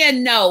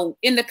Kerianne know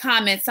in the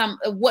comments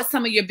what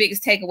some of your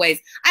biggest takeaways.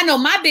 I know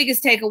my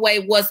biggest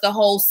takeaway was the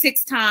whole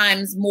 6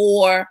 times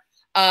more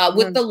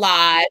with the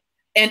live,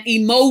 and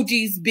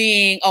emojis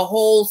being a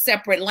whole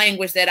separate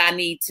language that I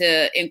need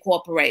to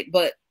incorporate.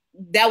 But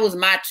that was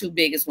my 2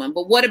 biggest one.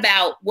 But what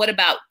about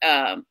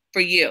for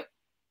you?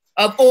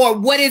 Or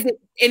what is it?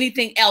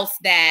 Anything else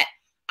that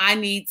I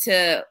need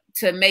to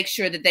make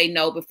sure that they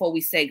know before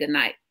we say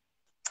goodnight?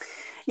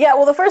 Yeah,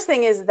 well, the first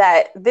thing is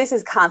that this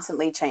is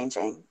constantly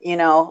changing, you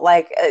know,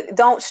 like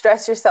don't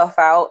stress yourself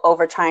out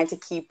over trying to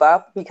keep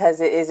up because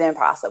it is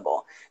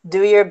impossible.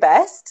 Do your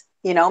best,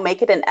 you know,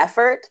 make it an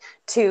effort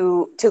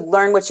to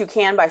learn what you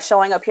can by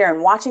showing up here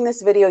and watching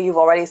this video. You've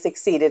already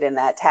succeeded in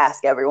that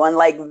task, everyone.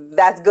 Like,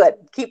 that's good.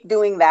 Keep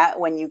doing that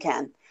when you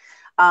can.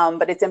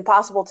 But it's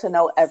impossible to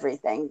know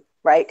everything,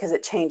 right? Because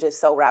it changes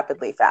so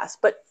rapidly fast.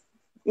 But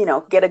you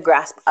know, get a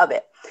grasp of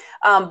it.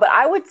 But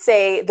I would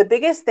say the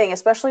biggest thing,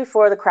 especially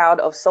for the crowd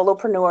of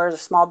solopreneurs or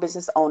small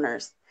business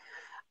owners,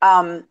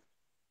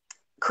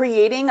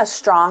 creating a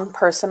strong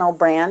personal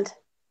brand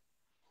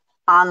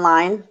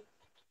online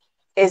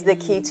is the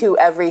key to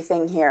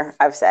everything here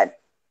I've said.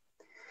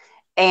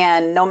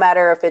 And no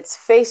matter if it's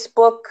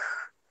Facebook,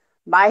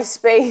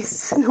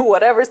 MySpace,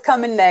 whatever's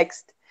coming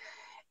next,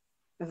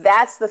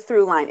 that's the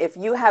through line. If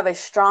you have a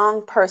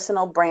strong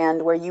personal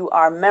brand where you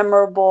are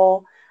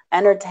memorable,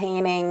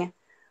 entertaining,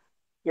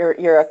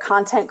 you're a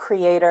content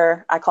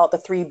creator. I call it the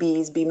 3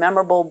 B's: be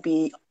memorable,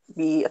 be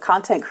a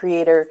content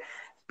creator,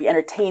 be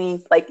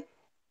entertaining. Like,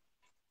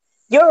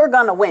 you're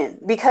gonna win,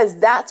 because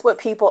that's what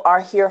people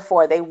are here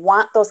for. They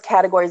want those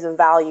categories of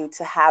value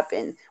to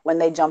happen when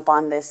they jump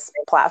on this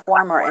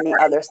platform or any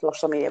other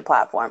social media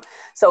platform.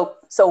 So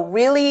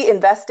really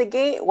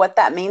investigate what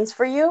that means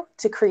for you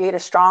to create a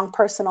strong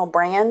personal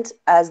brand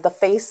as the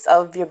face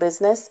of your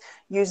business.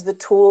 Use the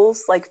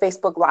tools like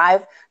Facebook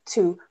Live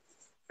to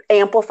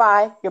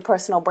amplify your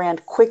personal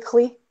brand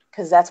quickly,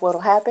 because that's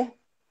what'll happen,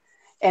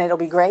 and it'll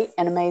be great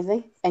and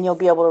amazing, and you'll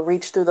be able to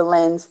reach through the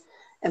lens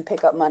and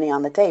pick up money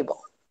on the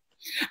table.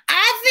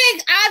 I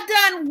think I've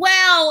done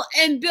well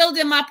in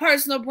building my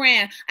personal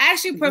brand. I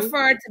actually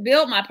prefer to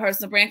build my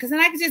personal brand, because then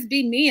I can just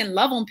be me and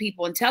love on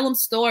people and tell them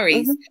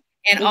stories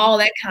and all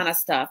that kind of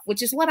stuff,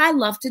 which is what I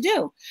love to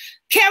do.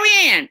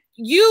 Kerianne,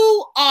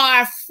 you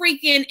are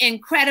freaking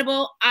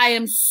incredible. I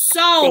am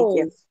so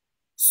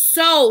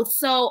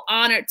So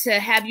honored to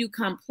have you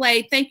come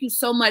play. Thank you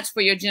so much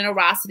for your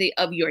generosity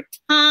of your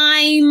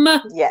time.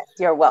 Yes,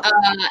 you're welcome.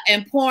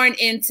 And pouring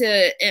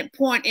into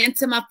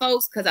my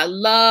folks, because I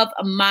love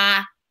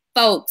my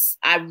folks.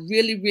 I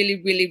really, really,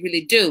 really,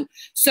 really do.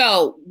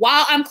 So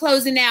while I'm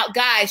closing out,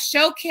 guys,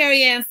 show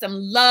Kerianne some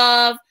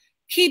love.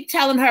 Keep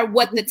telling her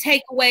what the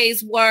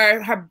takeaways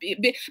were.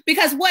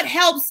 Because what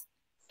helps.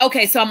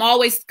 Okay, so I'm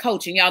always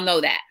coaching. Y'all know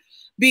that.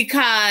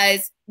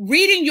 Because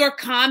reading your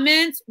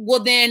comments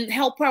will then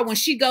help her when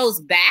she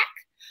goes back.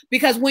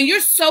 Because when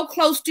you're so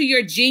close to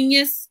your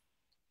genius,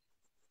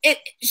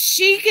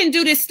 she can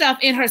do this stuff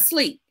in her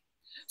sleep.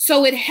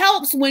 So it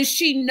helps when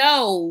she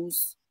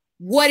knows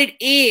what it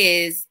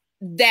is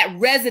that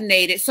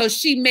resonated. So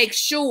she makes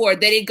sure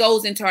that it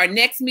goes into our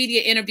next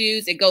media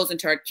interviews. It goes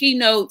into her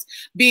keynotes,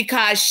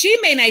 because she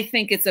may not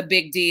think it's a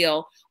big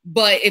deal.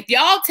 But if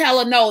y'all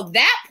tell her, no,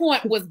 that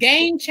point was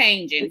game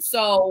changing.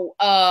 So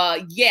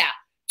yeah.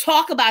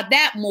 Talk about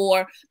that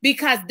more,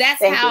 because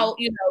that's how,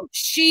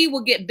 she will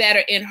get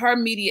better in her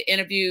media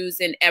interviews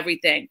and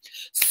everything.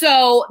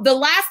 So the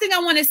last thing I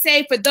want to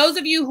say, for those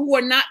of you who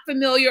are not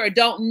familiar or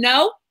don't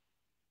know,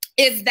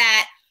 is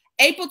that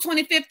April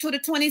 25th to the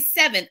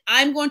 27th,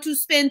 I'm going to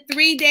spend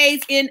 3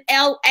 days in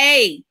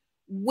LA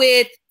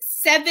with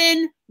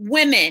 7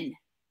 women.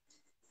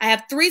 I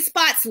have 3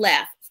 spots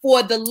left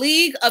for the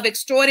League of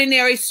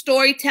Extraordinary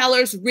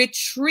Storytellers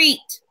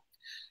Retreat.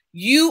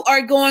 You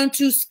are going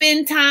to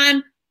spend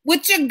time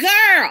with your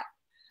girl,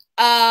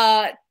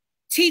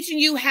 teaching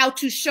you how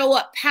to show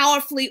up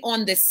powerfully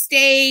on the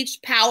stage,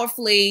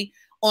 powerfully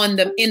in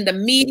the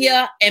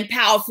media, and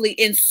powerfully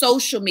in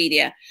social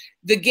media.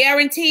 The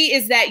guarantee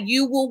is that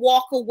you will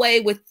walk away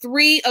with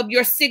 3 of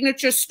your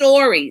signature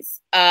stories.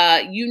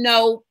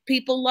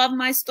 People love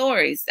my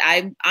stories.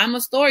 I'm a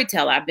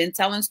storyteller. I've been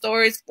telling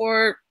stories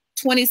for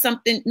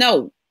 30-something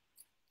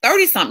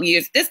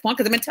years at this point,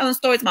 because I've been telling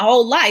stories my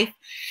whole life.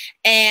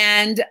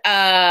 And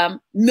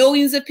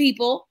millions of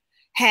people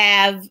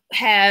have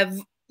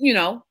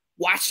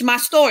watched my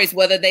stories,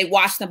 whether they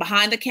watched them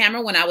behind the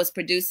camera when I was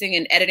producing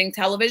and editing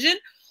television,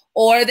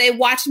 or they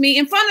watch me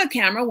in front of the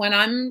camera when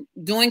I'm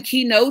doing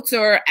keynotes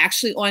or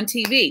actually on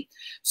TV.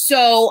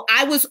 So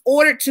I was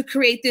ordered to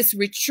create this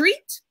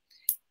retreat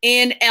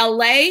in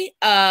LA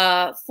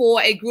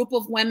for a group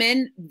of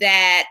women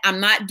that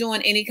I'm not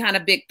doing any kind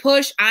of big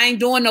push. I ain't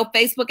doing no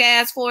Facebook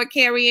ads for it,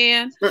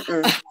 Kerianne.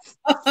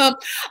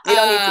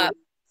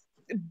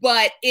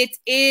 But it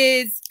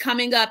is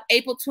coming up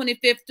April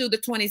 25th through the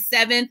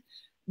 27th.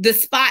 The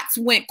spots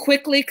went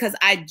quickly because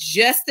I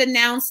just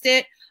announced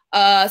it.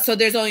 So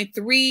there's only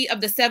 3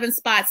 of the 7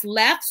 spots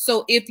left.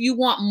 So if you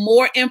want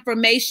more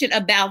information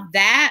about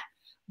that,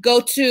 go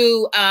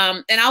to,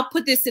 and I'll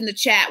put this in the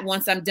chat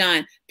once I'm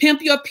done,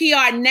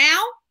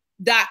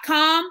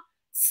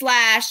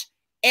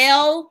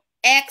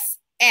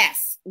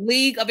 pimpyourprnow.com/LXS,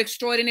 League of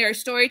Extraordinary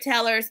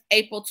Storytellers,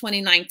 April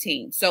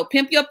 2019. So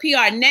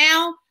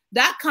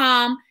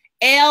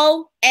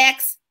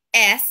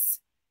pimpyourprnow.com/LXS,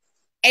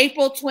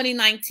 April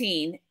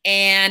 2019.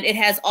 And it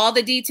has all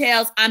the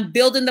details. I'm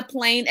building the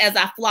plane as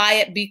I fly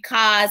it,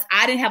 because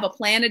I didn't have a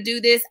plan to do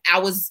this. I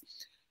was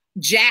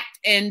jacked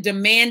and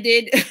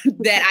demanded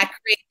that I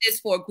create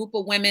this for a group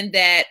of women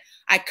that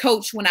I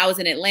coached when I was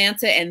in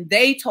Atlanta, and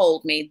they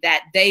told me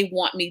that they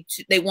want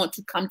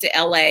to come to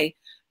LA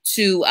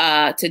to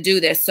do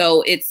this.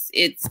 So it's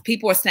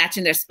people are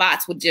snatching their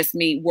spots with just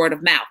me, word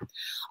of mouth.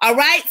 All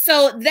right,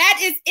 so that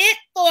is it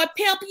for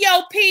Pimp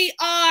Your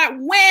PR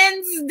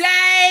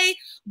Wednesday.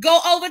 Go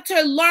over to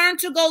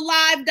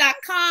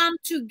learntogolive.com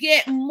to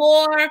get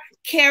more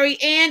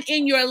Kerianne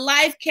in your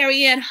life.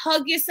 Kerianne,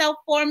 hug yourself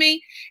for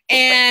me,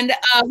 and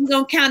we're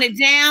gonna count it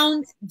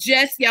down.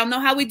 Just, y'all know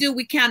how we do.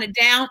 We count it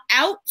down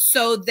out,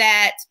 so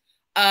that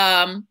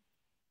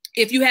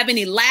if you have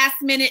any last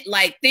minute,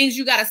 like, things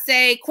you got to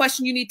say,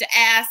 question you need to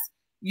ask,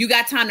 you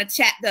got time to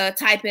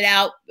type it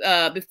out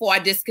before I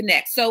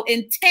disconnect. So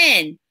in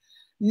 10,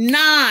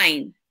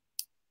 9,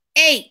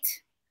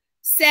 8,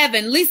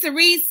 7, Lisa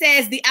Reed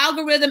says the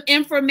algorithm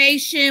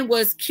information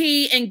was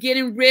key in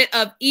getting rid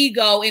of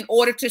ego in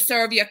order to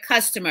serve your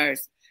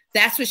customers.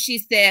 That's what she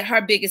said,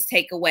 her biggest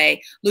takeaway.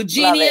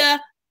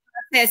 Lugenia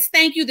says,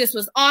 thank you. This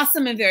was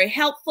awesome and very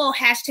helpful.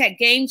 #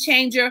 game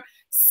changer.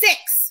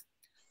 6,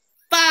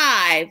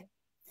 5,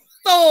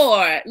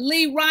 4.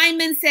 Lee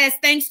Ryman says,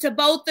 thanks to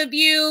both of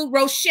you.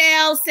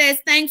 Rochelle says,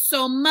 thanks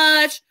so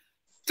much.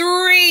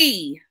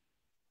 3,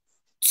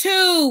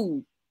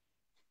 2.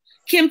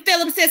 Kim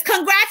Phillips says,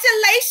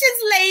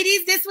 congratulations,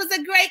 ladies. This was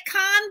a great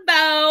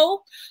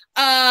combo.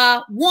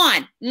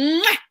 1.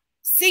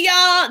 See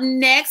y'all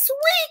next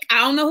week.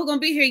 I don't know who's going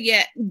to be here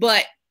yet,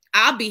 but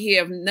I'll be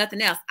here. If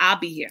nothing else, I'll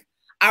be here.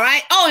 All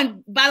right. Oh,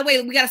 and by the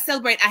way, we got to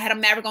celebrate. I had a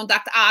Maverick on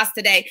Dr. Oz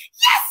today.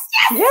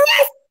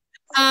 Yes.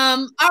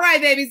 All right,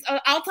 babies.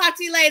 I'll talk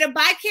to you later.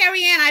 Bye,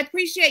 Kerianne. I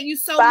appreciate you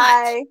so much.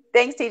 Bye.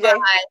 Thanks, TJ.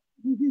 Bye.